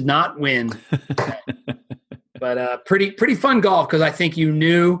nemesis did not win, but pretty fun golf because I think you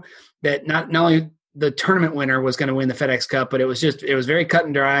knew that not only the tournament winner was going to win the FedEx Cup, but it was very cut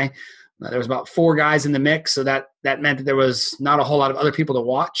and dry. There was about 4 guys in the mix, so that meant that there was not a whole lot of other people to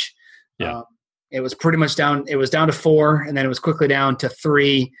watch. Yeah. It was pretty much down. It was down to 4, and then it was quickly down to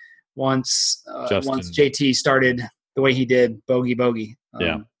 3 once JT started the way he did, bogey.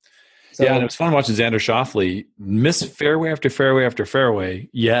 And it was fun watching Xander Schauffele miss fairway after fairway after fairway,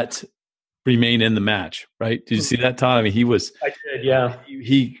 yet remain in the match, right? Did you see that, Todd? I mean, I did, yeah.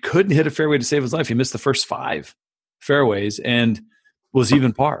 He couldn't hit a fairway to save his life. He missed the first 5 fairways and was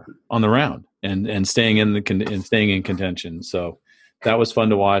even par on the round and staying in contention. So that was fun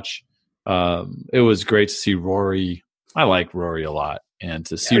to watch. It was great to see Rory. I like Rory a lot, and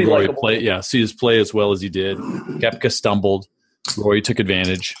to see Rory play, see his play as well as he did. Koepka stumbled. Rory took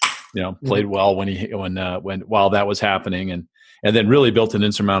advantage. Played well while that was happening, and then really built an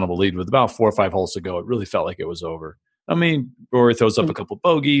insurmountable lead with about 4 or 5 holes to go. It really felt like it was over. I mean, Rory throws up a couple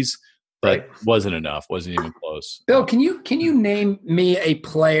bogeys, but wasn't enough. Wasn't even close. Bill, can you name me a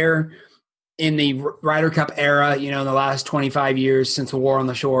player in the Ryder Cup era? In the last 25 years since the War on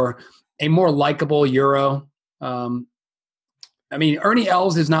the Shore, a more likable Euro I mean, Ernie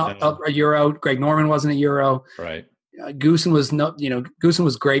Els is not a Euro. Greg Norman wasn't a Euro. Right. Goosen was Goosen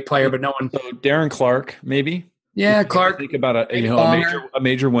was a great player, but no one. So Darren Clark, maybe. Yeah, Clark. Think about a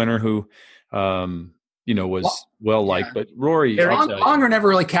major winner who, was well liked, but Rory. Longer never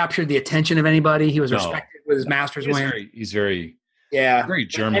really captured the attention of anybody. He was respected with his Masters win. He's very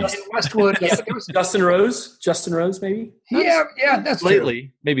German. And Westwood, Justin Rose, maybe. Yeah, that's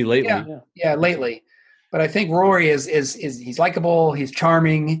lately, maybe lately. Yeah, lately. But I think Rory is he's likable, he's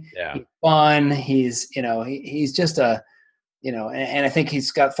charming, he's fun, he's just a and I think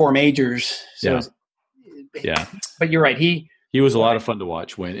he's got 4 majors. So But you're right. He was a lot of fun to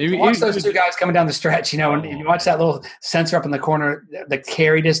watch win. Watch those 2 guys coming down the stretch, and you watch that little sensor up in the corner, the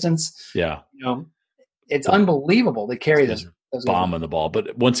carry distance. Yeah. It's unbelievable to carry this bombing the ball.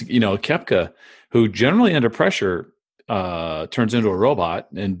 But once Koepka, who generally under pressure turns into a robot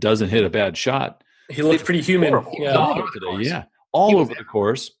and doesn't hit a bad shot. He looked pretty human. All over the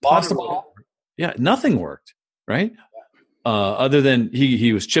course. Possible. Yeah, nothing worked, right? Other than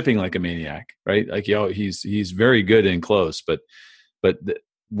he was chipping like a maniac, right? Like he's very good in close, but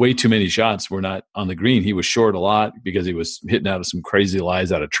way too many shots were not on the green. He was short a lot because he was hitting out of some crazy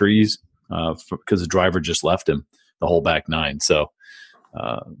lies out of trees because the driver just left him the whole back 9. So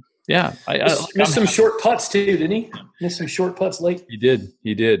missed some short putts too, didn't he? Missed some short putts late. He did.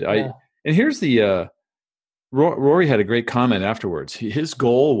 Yeah. And here's the Rory had a great comment afterwards. His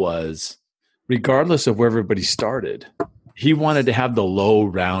goal was, regardless of where everybody started, he wanted to have the low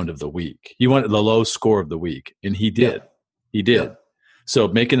round of the week. He wanted the low score of the week, and he did. Yeah. He did. Yeah. So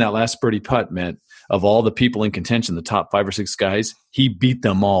making that last birdie putt meant of all the people in contention, the top 5 or 6 guys, he beat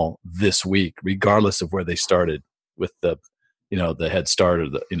them all this week, regardless of where they started with the head start or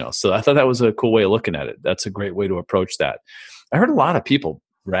So I thought that was a cool way of looking at it. That's a great way to approach that. I heard a lot of people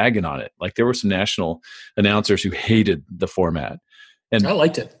ragging on it. Like there were some national announcers who hated the format. And I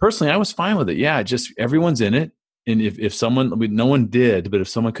liked it. Personally, I was fine with it. Yeah, just everyone's in it. And if someone, no one did, but if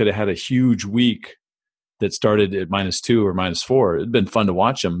someone could have had a huge week that started at -2 or -4, it'd been fun to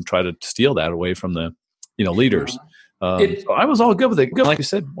watch them try to steal that away from the, leaders. So I was all good with it. Like you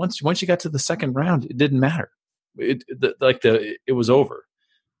said, once you got to the second round, it didn't matter. It was over.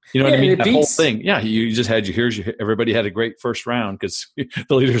 You know what I mean? That whole thing. Yeah, you just had everybody had a great first round because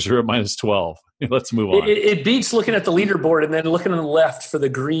the leaders are at -12. Let's move on. It beats looking at the leaderboard and then looking on the left for the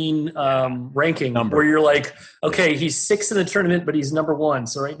green ranking where you're like, okay, he's 6th in the tournament, but he's number 1.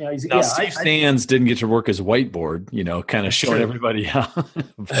 So right now Steve Sands didn't get to work his whiteboard, kind of showing everybody how.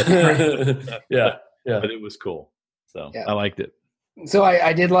 But it was cool. So I liked it. So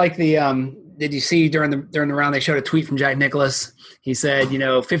I did like the did you see during the round they showed a tweet from Jack Nicklaus? He said,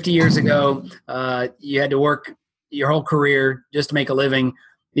 50 years ago, you had to work your whole career just to make a living.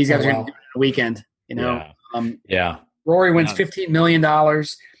 These guys are going to do it on a weekend, Rory wins $15 million.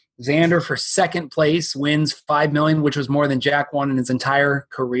 Xander for second place wins $5 million, which was more than Jack won in his entire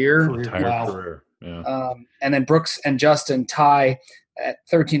career. Career. Yeah. And then Brooks and Justin tie at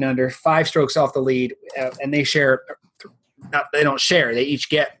 13 under, 5 strokes off the lead, and they share. They don't share. They each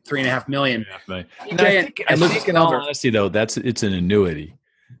get $3.5 million. I think in all honesty, though, it's an annuity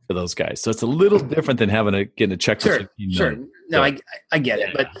for those guys. So it's a little different than getting a check for $15 million. Sure. No, I get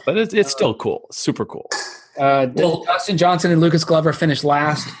it, but it's still cool. Super cool. Dustin Johnson and Lucas Glover finished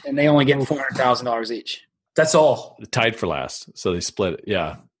last, and they only get $400,000 each. That's all. Tied for last, so they split it.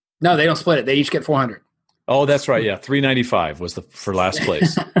 Yeah. No, they don't split it. They each get $400,000. Oh, that's right. Yeah, $395 was for last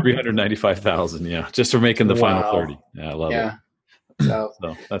place. $395,000. Yeah, just for making the final 30. Yeah, I love it.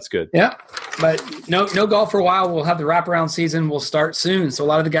 So that's good. Yeah, but no golf for a while. We'll have the wraparound season. We'll start soon. So a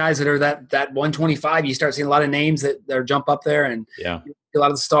lot of the guys that are that 125, you start seeing a lot of names that jump up there, and a lot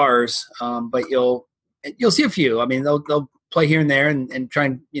of the stars. But you'll see a few. I mean, they'll play here and there and try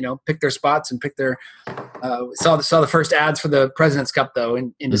and pick their spots and pick their. Saw the first ads for the President's Cup though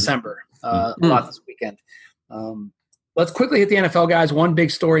in December. A lot this weekend. Let's quickly hit the NFL, guys. One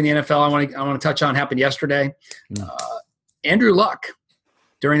big story in the NFL I want to touch on happened yesterday. Andrew Luck,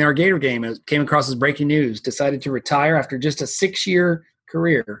 during our Gator game, it came across as breaking news, decided to retire after just a 6-year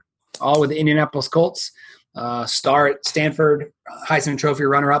career, all with the Indianapolis Colts, star at Stanford, Heisman Trophy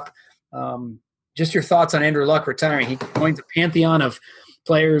runner-up. Just your thoughts on Andrew Luck retiring. He joins a pantheon of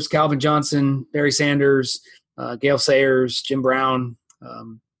players, Calvin Johnson, Barry Sanders, Gale Sayers, Jim Brown,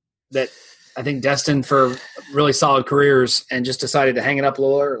 that I think destined for really solid careers and just decided to hang it up a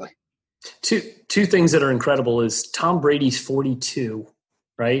little early. Two things that are incredible is Tom Brady's 42,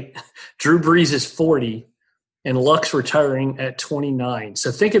 right? Drew Brees is 40, and Luck's retiring at 29.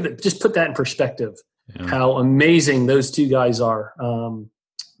 So think of it, just put that in perspective, how amazing those two guys are,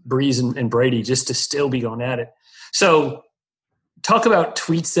 Brees and Brady, just to still be going at it. So talk about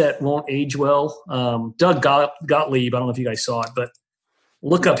tweets that won't age well. Doug Gottlieb, I don't know if you guys saw it, but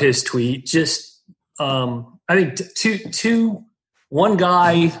look up his tweet. Just, I think one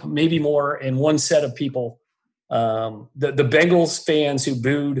guy, maybe more, and one set of people. The Bengals fans who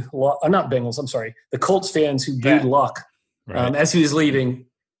booed, not Bengals, I'm sorry, the Colts fans who booed Luck as he was leaving.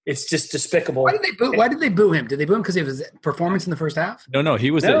 It's just despicable. Why did they boo him? Did they boo him because of his performance in the first half? No,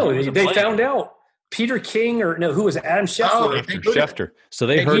 he was. They found out. Peter King who was it? Adam Schefter? Oh, Schefter. So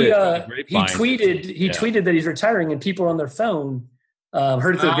they heard it. He tweeted that he's retiring, and people on their phone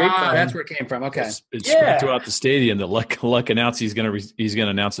heard it through the grapevine. That's where it came from. Okay. It spread throughout the stadium that Luck announced he's going to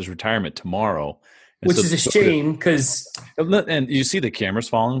announce his retirement tomorrow. Which is a shame because – and you see the cameras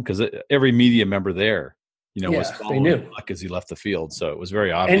following because every media member there, was following Luck as he left the field. So it was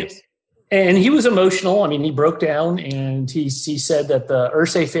very obvious. And he was emotional. I mean, he broke down, and he said that the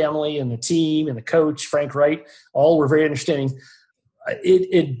Irsay family and the team and the coach, Frank Wright, all were very understanding.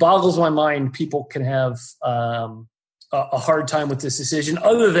 It boggles my mind people can have a hard time with this decision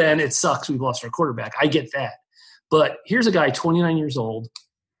other than it sucks we've lost our quarterback. I get that. But here's a guy 29 years old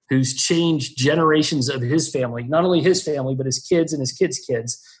who's changed generations of his family, not only his family, but his kids and his kids'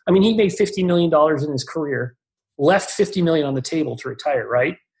 kids. I mean, he made $50 million in his career, left $50 million on the table to retire,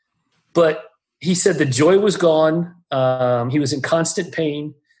 right? But he said the joy was gone. He was in constant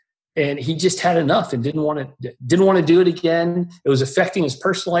pain, and he just had enough and didn't want to do it again. It was affecting his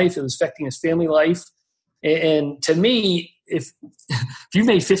personal life. It was affecting his family life. And to me, if you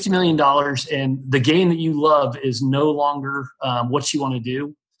made $50 million and the game that you love is no longer what you want to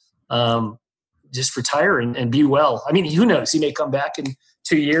do, just retire and be well. I mean, who knows? He may come back in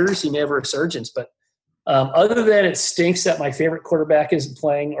 2 years. He may have a resurgence, but other than it stinks that my favorite quarterback isn't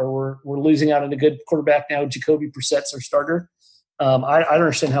playing, or we're losing out on a good quarterback now. Jacoby Brissett's our starter. I don't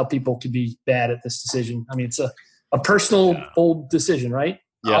understand how people could be bad at this decision. I mean, it's a personal old decision, right?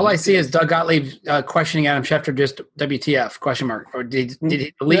 Yeah. All I see is Doug Gottlieb questioning Adam Schefter, just WTF question mark, or did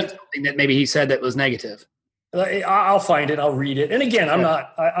he delete something that maybe he said that was negative? I'll find it. I'll read it. And again, I'm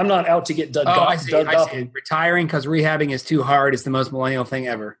not out to get Doug. I see. Retiring because rehabbing is too hard is the most millennial thing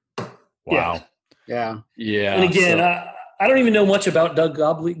ever. Wow. Yeah. And again, I don't even know much about Doug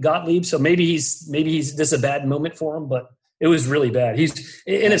Gottlieb, so maybe this is a bad moment for him, but it was really bad. And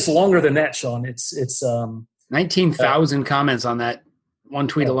it's longer than that, Sean. It's 19,000 comments on that one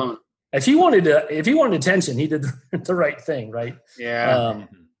tweet alone. If he wanted attention, he did the right thing, right? Yeah.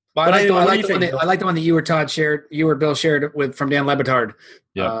 But I like the one that you or Todd shared. You or Bill shared with from Dan Lebitard.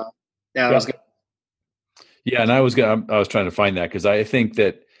 Yeah. That was good. Yeah, and I was trying to find that because I think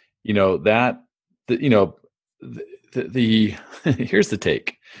that here's the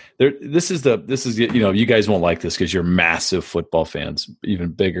take. This is you guys won't like this because you're massive football fans, even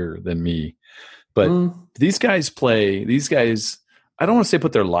bigger than me. But these guys, I don't want to say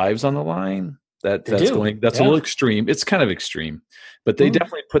put their lives on the line. That's a little extreme. It's kind of extreme, but they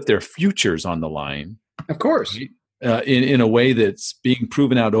definitely put their futures on the line. Of course. In a way that's being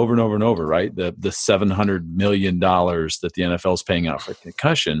proven out over and over and over, right? The $700 million that the NFL is paying out for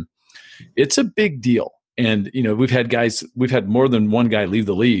concussion, it's a big deal. And, we've had more than one guy leave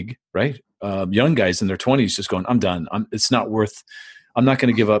the league, right? Young guys in their 20s just going, I'm done. I'm not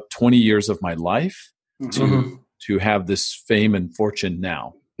going to give up 20 years of my life to have this fame and fortune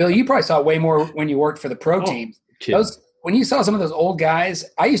now. Bill, you probably saw way more when you worked for the pro teams. When you saw some of those old guys,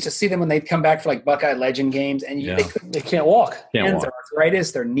 I used to see them when they'd come back for like Buckeye Legend games, and they can't walk. Their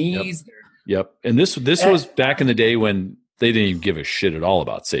arthritis, their knees. Yep. And this was back in the day when they didn't even give a shit at all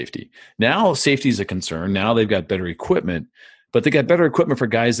about safety. Now safety is a concern. Now they've got better equipment, but they got better equipment for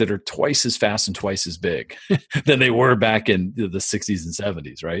guys that are twice as fast and twice as big than they were back in the 60s and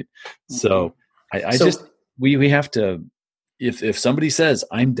 70s, right? So we have to. If somebody says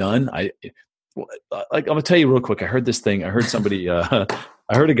I'm done, I'm gonna tell you real quick. I heard this thing. I heard somebody. I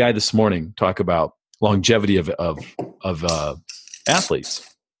heard a guy this morning talk about longevity of athletes,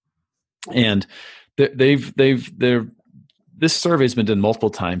 and this survey has been done multiple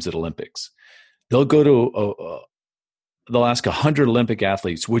times at Olympics. They'll go to they'll ask 100 Olympic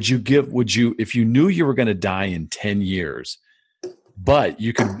athletes, would you if you knew you were going to die in 10 years? But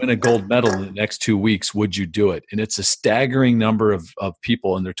you could win a gold medal in the next 2 weeks, would you do it? And it's a staggering number of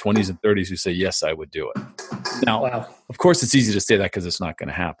people in their 20s and 30s who say, yes, I would do it. Now, Of course, it's easy to say that because it's not going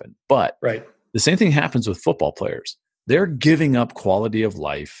to happen. But the same thing happens with football players. They're giving up quality of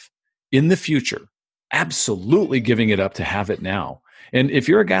life in the future, absolutely giving it up to have it now. And if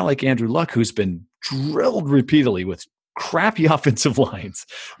you're a guy like Andrew Luck, who's been drilled repeatedly with crappy offensive lines,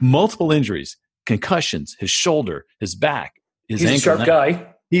 multiple injuries, concussions, his shoulder, his back, He's a sharp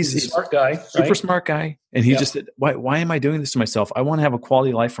guy. He's a smart guy, super right? smart guy. And he just said, why am I doing this to myself? I want to have a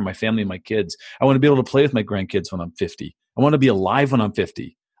quality life for my family and my kids. I want to be able to play with my grandkids when I'm 50. I want to be alive when I'm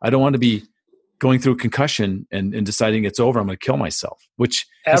 50. I don't want to be going through a concussion and deciding it's over. I'm going to kill myself, which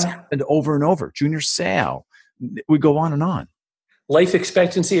has happened over and over. Junior Seau. We go on and on. Life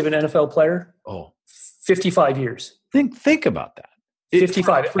expectancy of an NFL player? 55 years. Think about that.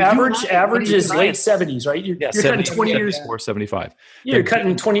 55. Average is late 70s, right? You're cutting 20 years. 75. You're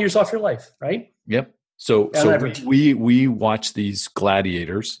cutting 20 years off your life, right? Yep. So we watch these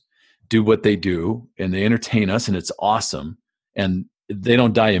gladiators do what they do, and they entertain us, and it's awesome. And they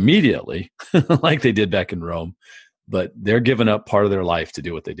don't die immediately like they did back in Rome, but they're giving up part of their life to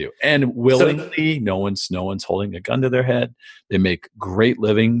do what they do. And willingly, no one's holding a gun to their head. They make great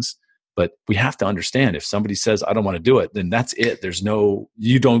livings. But we have to understand, if somebody says, I don't want to do it, then that's it. There's no,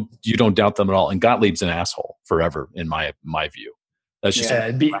 you don't doubt them at all. And Gottlieb's an asshole forever, in my view. That's just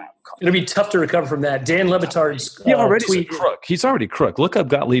it'll be tough to recover from that. Dan Lebitard's tweet. Crook. He's already crook. Look up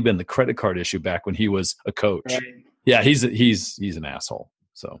Gottlieb and the credit card issue back when he was a coach. Right. Yeah, he's an asshole.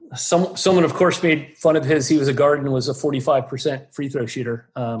 So someone, of course, made fun of he was a guard and was a 45% free throw shooter.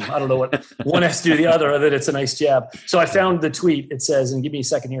 I don't know what one has to do the other that it's a nice jab. So I found the tweet. It says, and give me a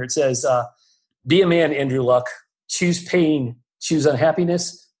second here. It says, be a man, Andrew Luck. Choose pain. Choose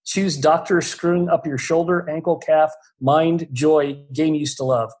unhappiness. Choose doctor screwing up your shoulder, ankle, calf, mind, joy, game you used to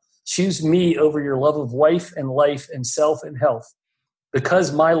love. Choose me over your love of wife and life and self and health.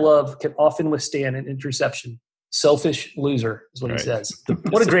 Because my love can often withstand an interception. Selfish loser is what he says.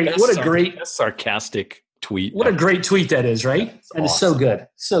 What a great sarcastic tweet. What a great tweet that is, right? And it's so good.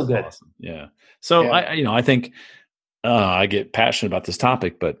 So good. Awesome. Yeah. So I think I get passionate about this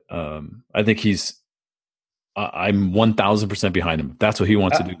topic, but I think I'm 1,000% behind him. If that's what he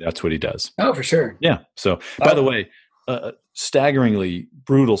wants to do, that's what he does. Oh, for sure. Yeah. So by the way, staggeringly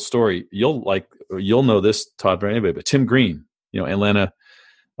brutal story. You'll know this, Todd, for anybody, but Tim Green, Atlanta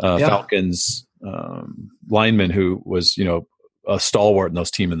Falcons lineman who was, a stalwart in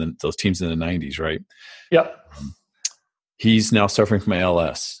those teams in the 90s, right? Yep. He's now suffering from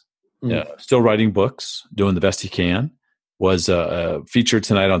ALS. Still writing books, doing the best he can. Was featured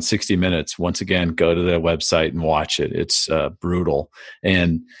tonight on 60 Minutes. Once again, go to their website and watch it. It's brutal.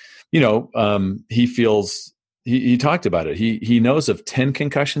 And, he feels he talked about it. He knows of 10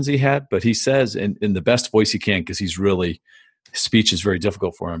 concussions he had, but he says in the best voice he can, because speech is very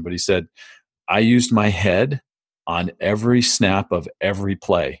difficult for him. But he said, I used my head on every snap of every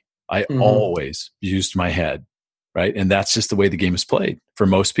play. I always used my head, right? And that's just the way the game is played for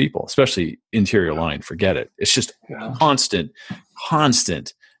most people, especially interior line. Forget it. It's just constant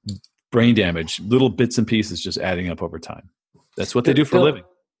brain damage, little bits and pieces just adding up over time. That's what they do for a living.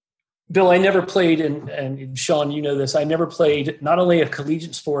 Bill, I never played, and Sean, you know this, I never played not only a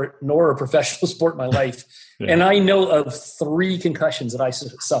collegiate sport nor a professional sport in my life. And I know of 3 concussions that I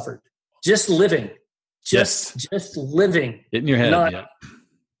suffered. Just living. Just living. Get in your head.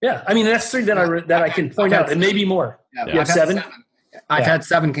 Yeah. I mean, that's 3 that I can point out, and maybe more. You have 7? I've had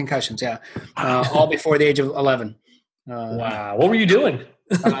 7 concussions, all before the age of 11. Wow. What were you doing?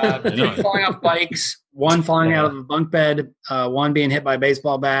 2 falling off bikes, 1 falling out of a bunk bed, 1 being hit by a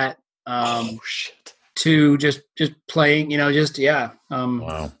baseball bat. 2 just playing,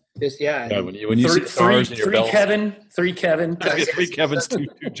 wow. Yeah, when you see stars in your belt. 3 Kevin. 3 Kevins, 2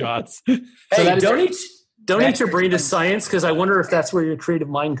 Johns. Hey, donate your brain to science, because I wonder if that's where your creative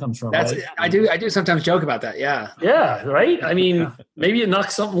mind comes from. Right? I do sometimes joke about that. Yeah. Yeah. Right. I mean, maybe it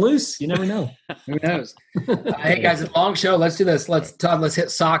knocks something loose. You never know. Who knows? Hey guys, it's a long show. Let's do this. Let's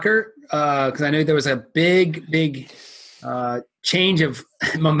hit soccer. Cause I knew there was a big change of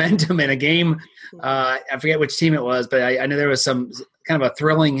momentum in a game. I forget which team it was, but I know there was some kind of a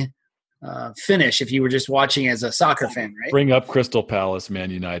thrilling finish if you were just watching as a soccer fan, right? Bring up Crystal Palace, Man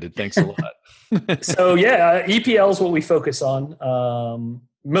United. Thanks a lot. So EPL is what we focus on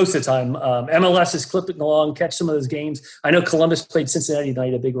most of the time. MLS is clipping along, catch some of those games. I know Columbus played Cincinnati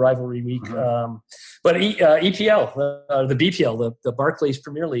tonight, a big rivalry week. But EPL, the BPL, the Barclays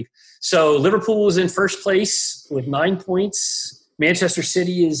Premier League. So Liverpool is in first place with 9 points. Manchester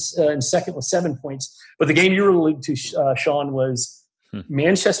City is in second with 7 points. But the game you were alluding to, Sean, was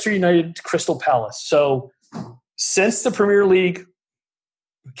Manchester United Crystal Palace. So since the Premier League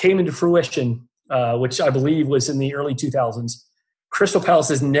came into fruition, which I believe was in the early 2000s, Crystal Palace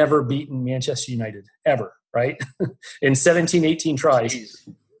has never beaten Manchester United, ever, right? In 17, 18 tries.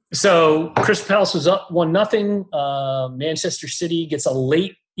 Jeez. So Crystal Palace was up 1-0. Manchester City gets a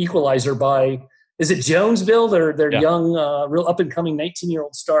late equalizer by, is it Jones, Bill? Their young, real up-and-coming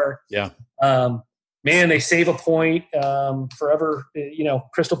 19-year-old star. Yeah. man, they save a point forever.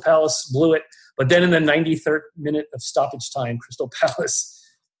 Crystal Palace blew it. But then in the 93rd minute of stoppage time, Crystal Palace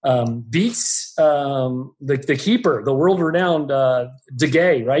beats the keeper, the world-renowned De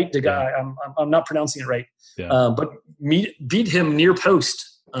Gea, right? De Gea. Yeah. I'm not pronouncing it right. Yeah. But beat him near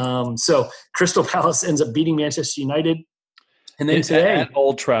post. So Crystal Palace ends up beating Manchester United. And then today at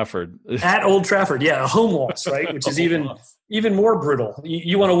Old Trafford. A home loss, right? Which is even more brutal.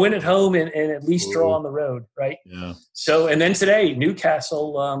 You want to win at home and at least draw on the road, right? Yeah. So, and then today,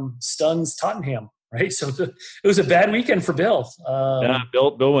 Newcastle stuns Tottenham, right? So it was a bad weekend for Bill.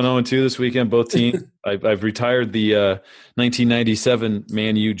 Bill went 0-2 this weekend, both teams. I've retired the 1997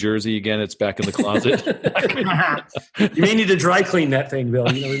 Man U jersey again. It's back in the closet. You may need to dry clean that thing,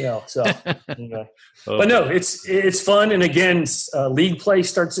 Bill. You never know. So, anyway. But no, it's fun. And again, league play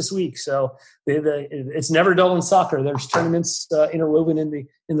starts this week. So it's never dull in soccer. There's tournaments interwoven in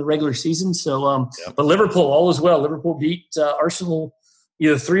the regular season. So, but Liverpool, all is well. Liverpool beat Arsenal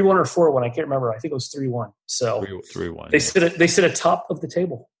either 3-1 or 4-1. I can't remember. I think it was 3-1. So 3-1. They sit atop of the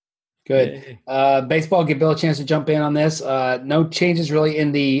table. Good. Baseball, give Bill a chance to jump in on this. No changes really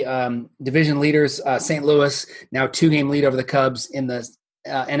in the division leaders. St. Louis, now 2-game lead over the Cubs in the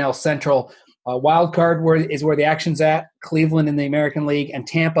NL Central. Wild card is where the action's at. Cleveland in the American League, and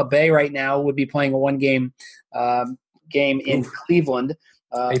Tampa Bay right now would be playing a 1-game game in Cleveland.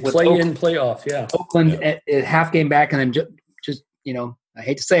 A play-in playoff, yeah. Oakland at half game back, and then just I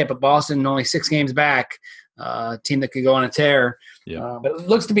hate to say it, but Boston only 6 games back. Team that could go on a tear. Yeah. But it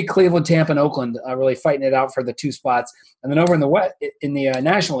looks to be Cleveland, Tampa, and Oakland really fighting it out for the 2 spots. And then over in the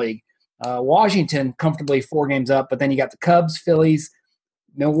National League, Washington comfortably 4 games up, but then you got the Cubs, Phillies,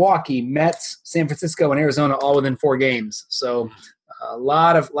 Milwaukee, Mets, San Francisco, and Arizona all within 4 games. So a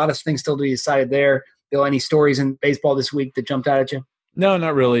lot of things still to be decided there. Bill, any stories in baseball this week that jumped out at you? No,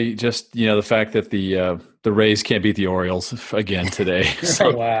 not really. Just the fact that the Rays can't beat the Orioles again today.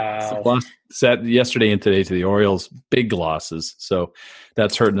 So, wow. Lost yesterday and today to the Orioles, big losses. So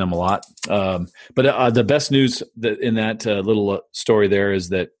that's hurting them a lot. But the best news in that little story there is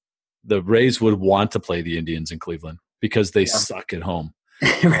that the Rays would want to play the Indians in Cleveland because they suck at home.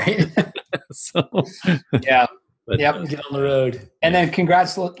 Right. So yeah. Get on the road. And then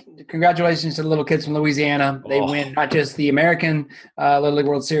congratulations to the little kids from Louisiana. They win not just the American Little League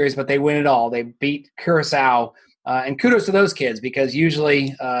World Series, but they win it all. They beat Curacao. And kudos to those kids, because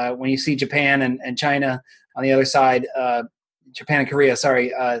usually when you see Japan and China on the other side, Japan and Korea,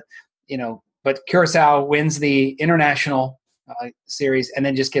 but Curacao wins the international series and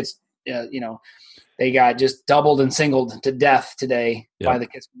then just gets, they got just doubled and singled to death today by the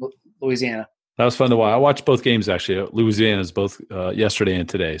kids from Louisiana. That was fun to watch. I watched both games, actually. Louisiana's both yesterday and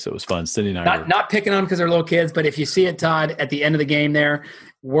today, so it was fun. Cindy and I not picking on them because they're little kids, but if you see it, Todd, at the end of the game there,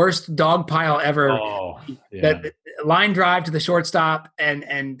 worst dog pile ever. The line drive to the shortstop,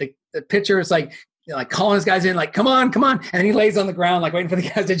 and the pitcher is like calling his guys in, like, come on. And he lays on the ground, like waiting for the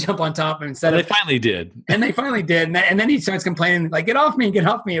guys to jump on top of him. They finally did. And they finally did. And then he starts complaining, like, get off me.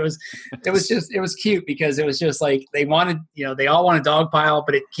 It was cute, because it was just like they wanted, they all want a dog pile,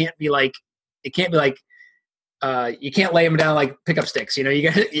 but it can't be like, you can't lay them down like pickup sticks.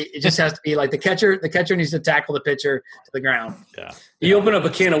 It just has to be like the catcher needs to tackle the pitcher to the ground. Yeah. You open up a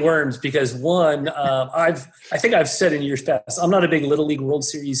can of worms, because one, I think I've said in years past, I'm not a big Little League World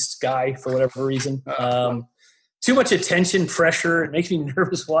Series guy for whatever reason. Too much attention, pressure. It makes me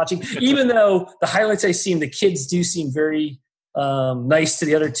nervous watching, even though the highlights I've seen, the kids do seem very nice to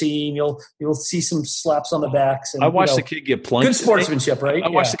the other team. You'll see some slaps on the backs. And, I watched the kid get plunked. Good sportsmanship, right? I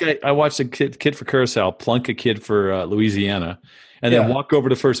watched the kid for Curacao plunk a kid for Louisiana, and then walk over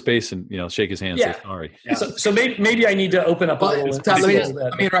to first base and shake his hand. And say sorry. Yeah. So maybe I need to open up a little. Todd, let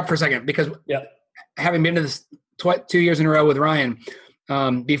me interrupt for a second, because having been to this 2 years in a row with Ryan,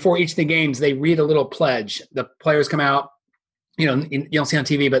 before each of the games they read a little pledge. The players come out. You don't see on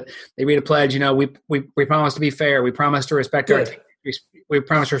TV, but they read a pledge. We promise to be fair. We promise to respect we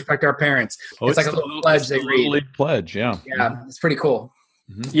promise to respect our parents. It's like a little pledge they read. Little league pledge, yeah. It's pretty cool.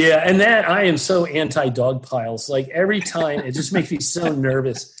 Mm-hmm. Yeah, and that I am so anti-dog piles. Like, every time it just makes me so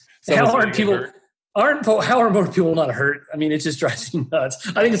nervous. How are more people not hurt? I mean, it just drives me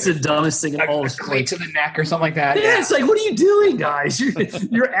nuts. I think it's the dumbest thing in all of sports. Cleat to the neck or something like that. Yeah, it's like, what are you doing, guys?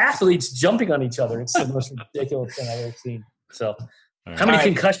 You're athletes jumping on each other. It's the most ridiculous thing I've ever seen. So, how many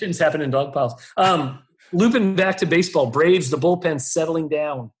concussions happen in dog piles? Looping back to baseball, Braves, the bullpen settling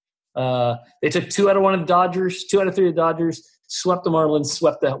down. They took 2 out of 3 of the Dodgers, swept the Marlins,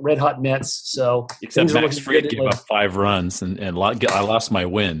 swept the Red Hot Mets. So, except Max Fried gave up 5 runs, and I lost my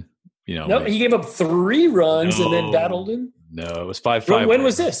win. No, he gave up 3 runs and then battled him. No, it was 5-5. When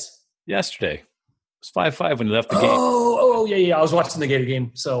was this? Yesterday. was 5-5 when he left the game. Yeah. I was watching the Gator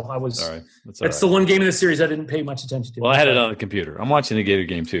game, so I was. All right. That's the one game in the series I didn't pay much attention to. Well, I had it on the computer. I'm watching the Gator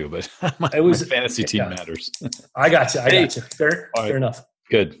game too, but my fantasy team matters. I got you. Fair enough.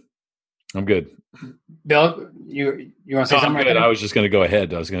 Good. I'm good. Bill, you want to say something? Good. I was just going to go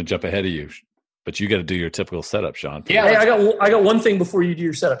ahead. I was going to jump ahead of you, but you got to do your typical setup, Sean. Yeah, hey, I got one thing before you do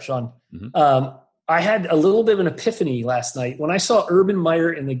your setup, Sean. Mm-hmm. I had a little bit of an epiphany last night when I saw Urban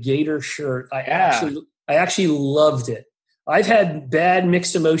Meyer in the Gator shirt. I actually loved it. I've had bad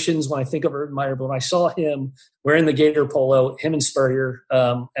mixed emotions when I think of Urban Meyer, but when I saw him wearing the Gator polo, him and Spurrier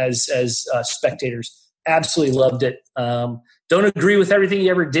as spectators, absolutely loved it. Don't agree with everything he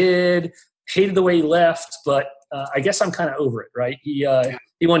ever did. Hated the way he left, but I guess I'm kind of over it, right? He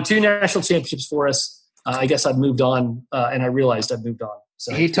won 2 national championships for us. I guess I've moved on, and I realized I've moved on.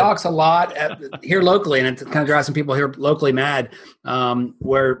 So he talks a lot here locally, and it kind of drives some people here locally mad.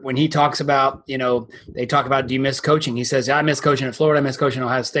 Where when he talks about, they talk about, do you miss coaching? He says, I miss coaching at Florida. I miss coaching at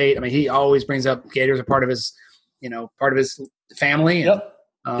Ohio State. I mean, he always brings up Gators are part of his, family. And,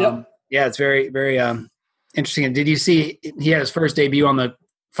 yep. Yeah, it's very, very interesting. And did you see he had his first debut on the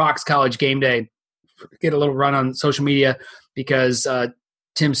Fox College Game Day? Get a little run on social media because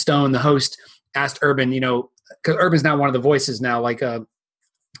Tim Stone, the host, asked Urban, because Urban's now one of the voices now, like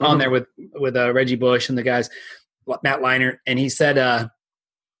on there with Reggie Bush and the guys, Matt Leinart, and he said,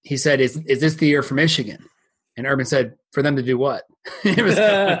 "Is this the year for Michigan?" And Urban said, "For them to do what?" it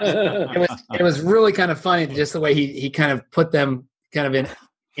was really kind of funny, just the way he kind of put them kind of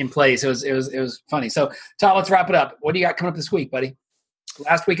in place. It was funny. So Todd, let's wrap it up. What do you got coming up this week, buddy?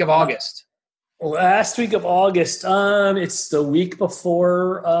 Last week of August. It's the week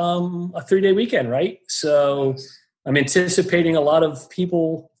before a 3-day weekend, right? So I'm anticipating a lot of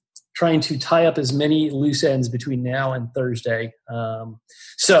people trying to tie up as many loose ends between now and Thursday.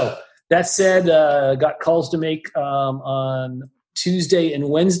 So that said, got calls to make on Tuesday and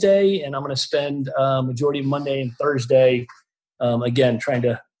Wednesday, and I'm going to spend majority of Monday and Thursday, again, trying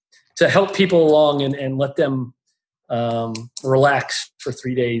to help people along and let them relax for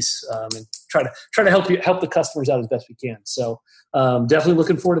 3 days and try to help the customers out as best we can. So definitely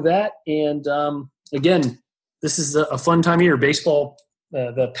looking forward to that. And again, this is a fun time of year. Baseball,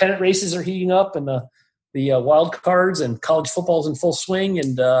 the pennant races are heating up, and the wild cards, and college football's in full swing,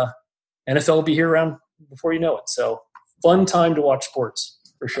 and NFL will be here around before you know it. So fun time to watch sports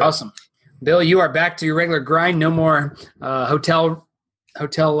for sure. Awesome. Bill, you are back to your regular grind. No more hotel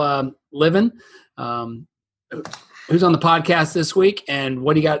living. Who's on the podcast this week, and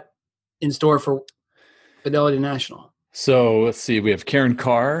what do you got in store for Fidelity National? So let's see. We have Karen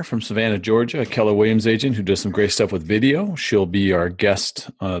Carr from Savannah, Georgia, a Keller Williams agent who does some great stuff with video. She'll be our guest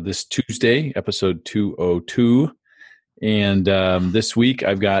this Tuesday, episode 202. And this week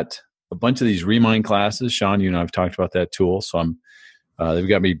I've got a bunch of these Remind classes. Sean, you and I have talked about that tool. So they've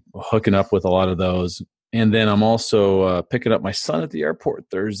got me hooking up with a lot of those. And then I'm also picking up my son at the airport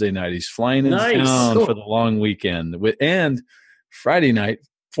Thursday night. He's flying in town for the long weekend. And Friday night,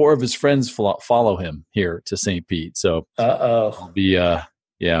 4 of his friends follow him here to St. Pete. So we'll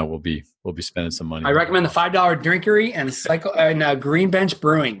be spending some money. I recommend the $5 Drinkery and Green Bench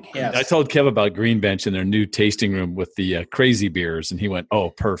Brewing. Yes. I told Kev about Green Bench in their new tasting room with the crazy beers, and he went, "Oh,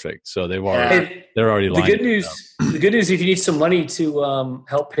 perfect!" So they're already lined. The good news, if you need some money to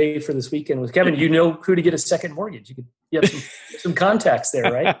help pay for this weekend with Kevin, you know who to get a second mortgage. You have some contacts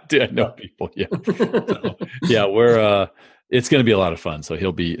there, right? Dude, I know people. Yeah, we're. It's going to be a lot of fun. So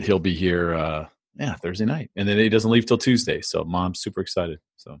he'll be here. Thursday night, and then he doesn't leave till Tuesday. So Mom's super excited.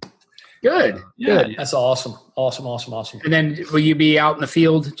 So. Good. That's awesome. And then will you be out in the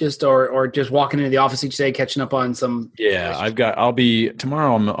field or just walking into the office each day, catching up on some? Yeah,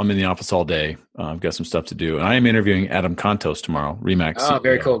 tomorrow I'm in the office all day. I've got some stuff to do, and I am interviewing Adam Contos tomorrow, Remax. Oh,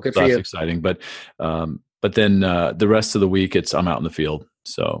 very cool. Good for you. That's exciting. But then the rest of the week I'm out in the field.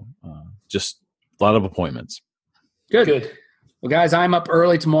 So just a lot of appointments. Good. Well, guys, I'm up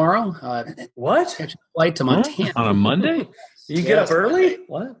early tomorrow. What? Catching a flight to Montana. On a Monday? You get up early?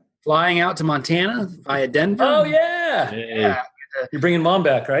 What? Flying out to Montana via Denver. Oh, yeah. Hey. Yeah. You're bringing Mom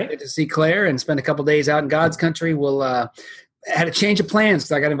back, right? Get to see Claire and spend a couple days out in God's country. We'll had a change of plans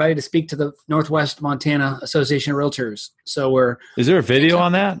because I got invited to speak to the Northwest Montana Association of Realtors. So Is there a video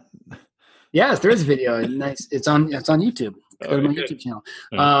on that? Yes, there is a video. Nice. It's on YouTube. Go to my YouTube channel.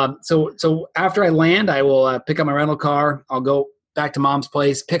 So after I land, I will pick up my rental car. I'll go back to Mom's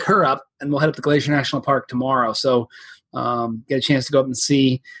place, pick her up, and we'll head up to Glacier National Park tomorrow. So get a chance to go up and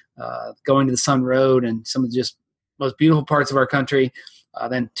see going to the Sun Road and some of the just most beautiful parts of our country.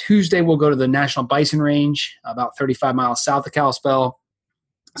 Then Tuesday, we'll go to the National Bison Range, about 35 miles south of Kalispell.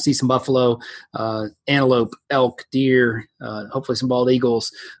 see some buffalo, antelope, elk, deer, hopefully some bald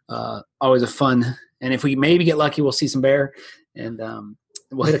eagles. Always a fun. And if we maybe get lucky, we'll see some bear. And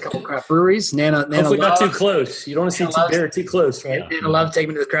we'll hit a couple craft breweries. Nana hopefully Love, not too close. You don't want to see bear too close, right? Nana Love take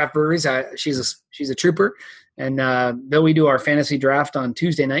me to the craft breweries. She's a trooper. And Bill, we do our fantasy draft on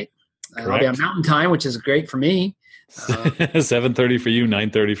Tuesday night. I'll be on Mountain Time, which is great for me. 7:30 for you,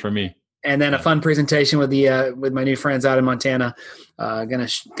 9:30 for me. And then a fun presentation with my new friends out in Montana.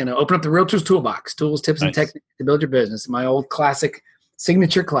 Gonna open up the Realtor's Toolbox, tools, tips, and techniques to build your business. My old classic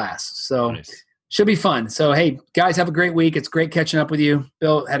signature class. So should be fun. So hey, guys, have a great week. It's great catching up with you.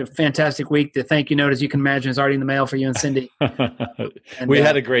 Bill had a fantastic week. The thank you note, as you can imagine, is already in the mail for you and Cindy. And, we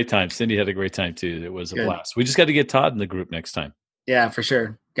had a great time. Cindy had a great time too. It was a blast. We just got to get Todd in the group next time. Yeah, for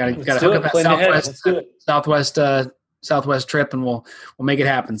sure. Got to hook up that Southwest trip, and we'll make it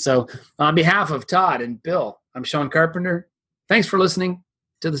happen. So on behalf of Todd and Bill, I'm Sean Carpenter. Thanks for listening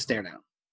to the StareDown.